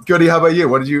Goody, how about you?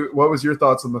 What was your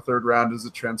thoughts on the third round as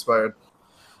it transpired?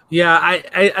 Yeah,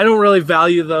 I don't really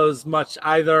value those much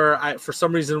either. For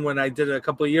some reason, when I did it a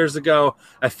couple of years ago,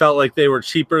 I felt like they were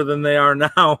cheaper than they are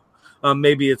now.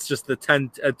 Maybe it's just the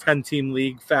 10-team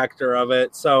league factor of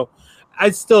it. So I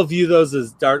still view those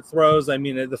as dart throws. I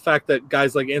mean, the fact that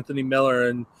guys like Anthony Miller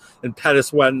and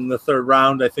Pettis went in the third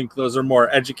round, I think those are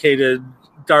more educated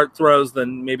dart throws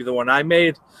than maybe the one I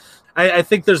made. I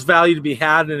think there's value to be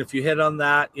had, and if you hit on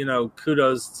that,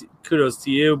 kudos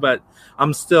to you. But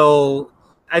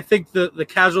I think the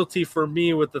casualty for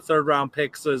me with the third round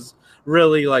picks is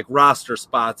really roster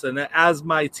spots, and as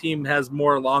my team has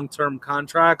more long-term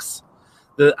contracts,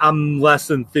 I'm less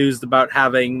enthused about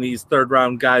having these third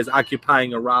round guys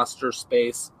occupying a roster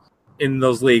space in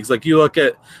those leagues. You look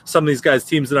at some of these guys'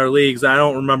 teams in our leagues, I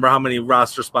don't remember how many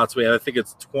roster spots we have. I think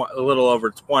it's a little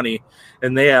over 20,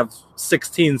 and they have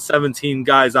 16, 17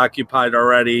 guys occupied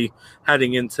already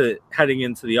heading into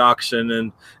the auction.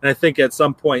 And I think at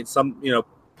some point,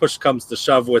 push comes to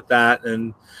shove with that,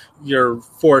 and you're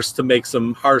forced to make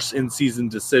some harsh in-season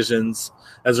decisions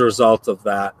as a result of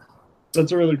that.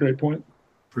 That's a really great point.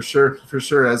 For sure.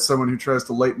 As someone who tries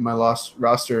to lighten my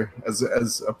roster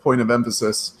as a point of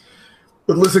emphasis.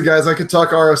 But listen, guys, I could talk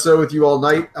RSO with you all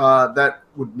night. That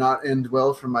would not end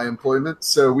well for my employment.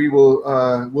 So we will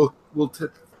we'll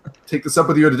take this up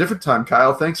with you at a different time.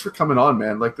 Kyle, thanks for coming on,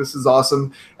 man. This is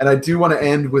awesome. And I do want to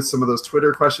end with some of those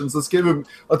Twitter questions. Let's give him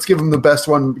the best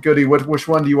one. Goody, which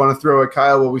one do you want to throw at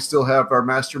Kyle while we still have our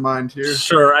mastermind here?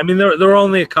 Sure. I mean, there were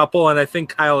only a couple, and I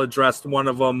think Kyle addressed one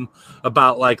of them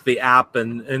about the app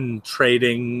and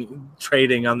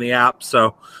trading on the app.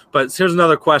 So, but here's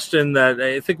another question that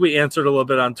I think we answered a little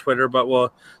bit on Twitter, but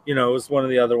it was one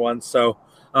of the other ones. So,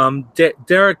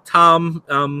 Derek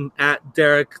Tom at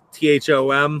Derek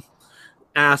THOM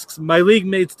asks, my league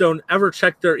mates don't ever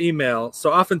check their email,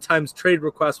 so oftentimes trade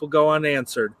requests will go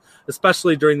unanswered,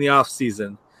 especially during the off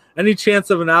season. Any chance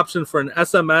of an option for an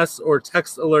SMS or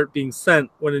text alert being sent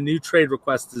when a new trade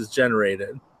request is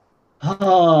generated?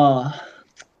 Oh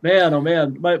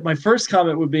man. My first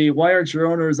comment would be, why aren't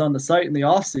your owners on the site in the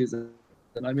off season?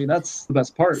 And I mean, that's the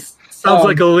best part. Sounds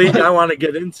like a league I want to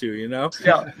get into,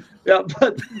 Yeah,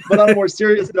 but on a more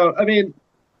serious note, I mean,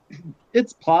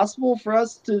 it's possible for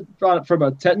us to, from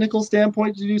a technical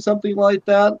standpoint, to do something like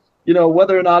that.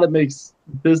 Whether or not it makes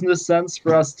business sense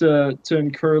for us to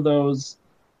incur those,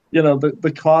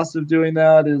 the cost of doing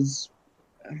that is,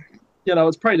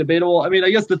 it's probably debatable. I mean, I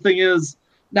guess the thing is,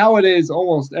 nowadays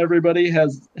almost everybody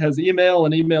has email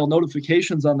and email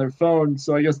notifications on their phone.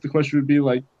 So I guess the question would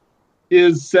be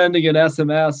is sending an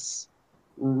SMS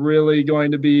really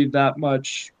going to be that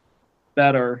much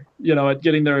better, at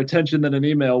getting their attention than an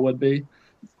email would be?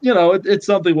 It's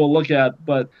something we'll look at,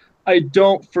 but I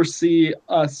don't foresee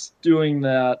us doing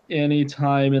that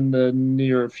anytime in the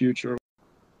near future.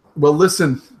 Well,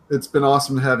 listen, it's been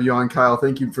awesome to have you on, Kyle.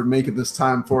 Thank you for making this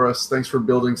time for us. Thanks for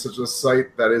building such a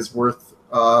site that is worth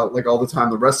all the time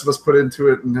the rest of us put into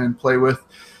it and play with.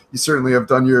 you certainly have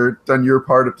done your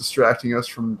part of distracting us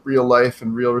from real life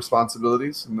and real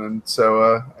responsibilities, and then so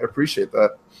I appreciate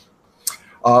that.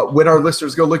 When our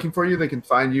listeners go looking for you, they can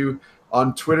find you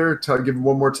on Twitter. Give them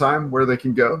one more time where they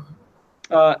can go.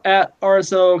 At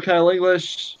RSO Kyle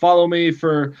English. Follow me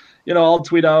for, I'll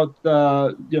tweet out,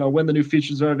 when the new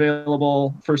features are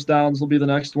available. First downs will be the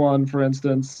next one, for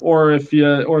instance. Or if you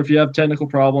have technical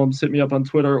problems, hit me up on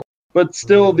Twitter. But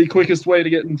still, the quickest way to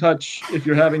get in touch if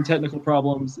you're having technical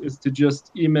problems is to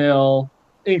just email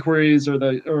inquiries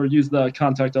or use the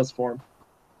contact us form.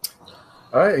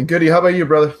 All right, and Goody, how about you,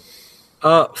 brother?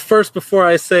 First, before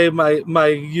I say my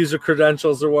user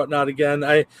credentials or whatnot again,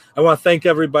 I want to thank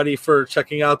everybody for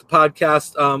checking out the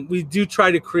podcast. We do try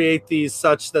to create these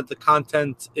such that the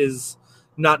content is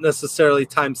not necessarily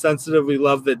time sensitive. We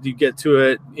love that you get to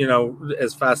it,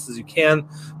 as fast as you can,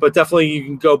 but definitely you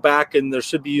can go back and there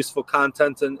should be useful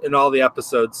content in all the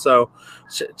episodes. So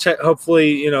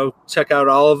hopefully, check out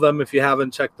all of them if you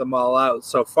haven't checked them all out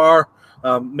so far.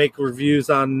 Make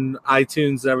reviews on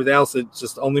iTunes and everything else. It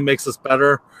just only makes us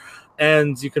better.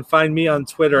 And you can find me on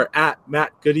Twitter at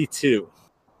MattGoody2.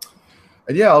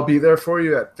 And yeah, I'll be there for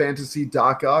you at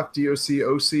FantasyDocOc,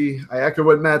 DOCOC. I echo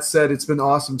what Matt said. It's been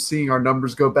awesome seeing our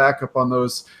numbers go back up on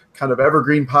those kind of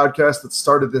evergreen podcasts that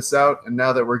started this out. And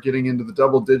now that we're getting into the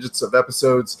double digits of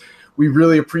episodes, we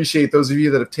really appreciate those of you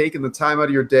that have taken the time out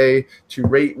of your day to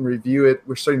rate and review it.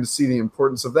 We're starting to see the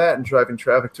importance of that and driving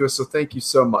traffic to us. So thank you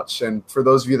so much. And for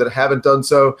those of you that haven't done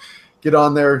so, get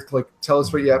on there, tell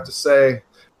us what you have to say,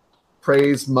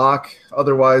 praise, mock,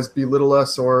 otherwise belittle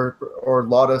us or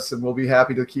laud us, and we'll be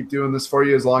happy to keep doing this for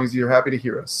you as long as you're happy to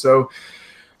hear us. So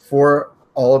for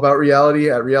All About Reality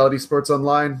at Reality Sports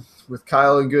Online with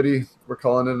Kyle and Goody, we're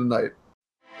calling it a night.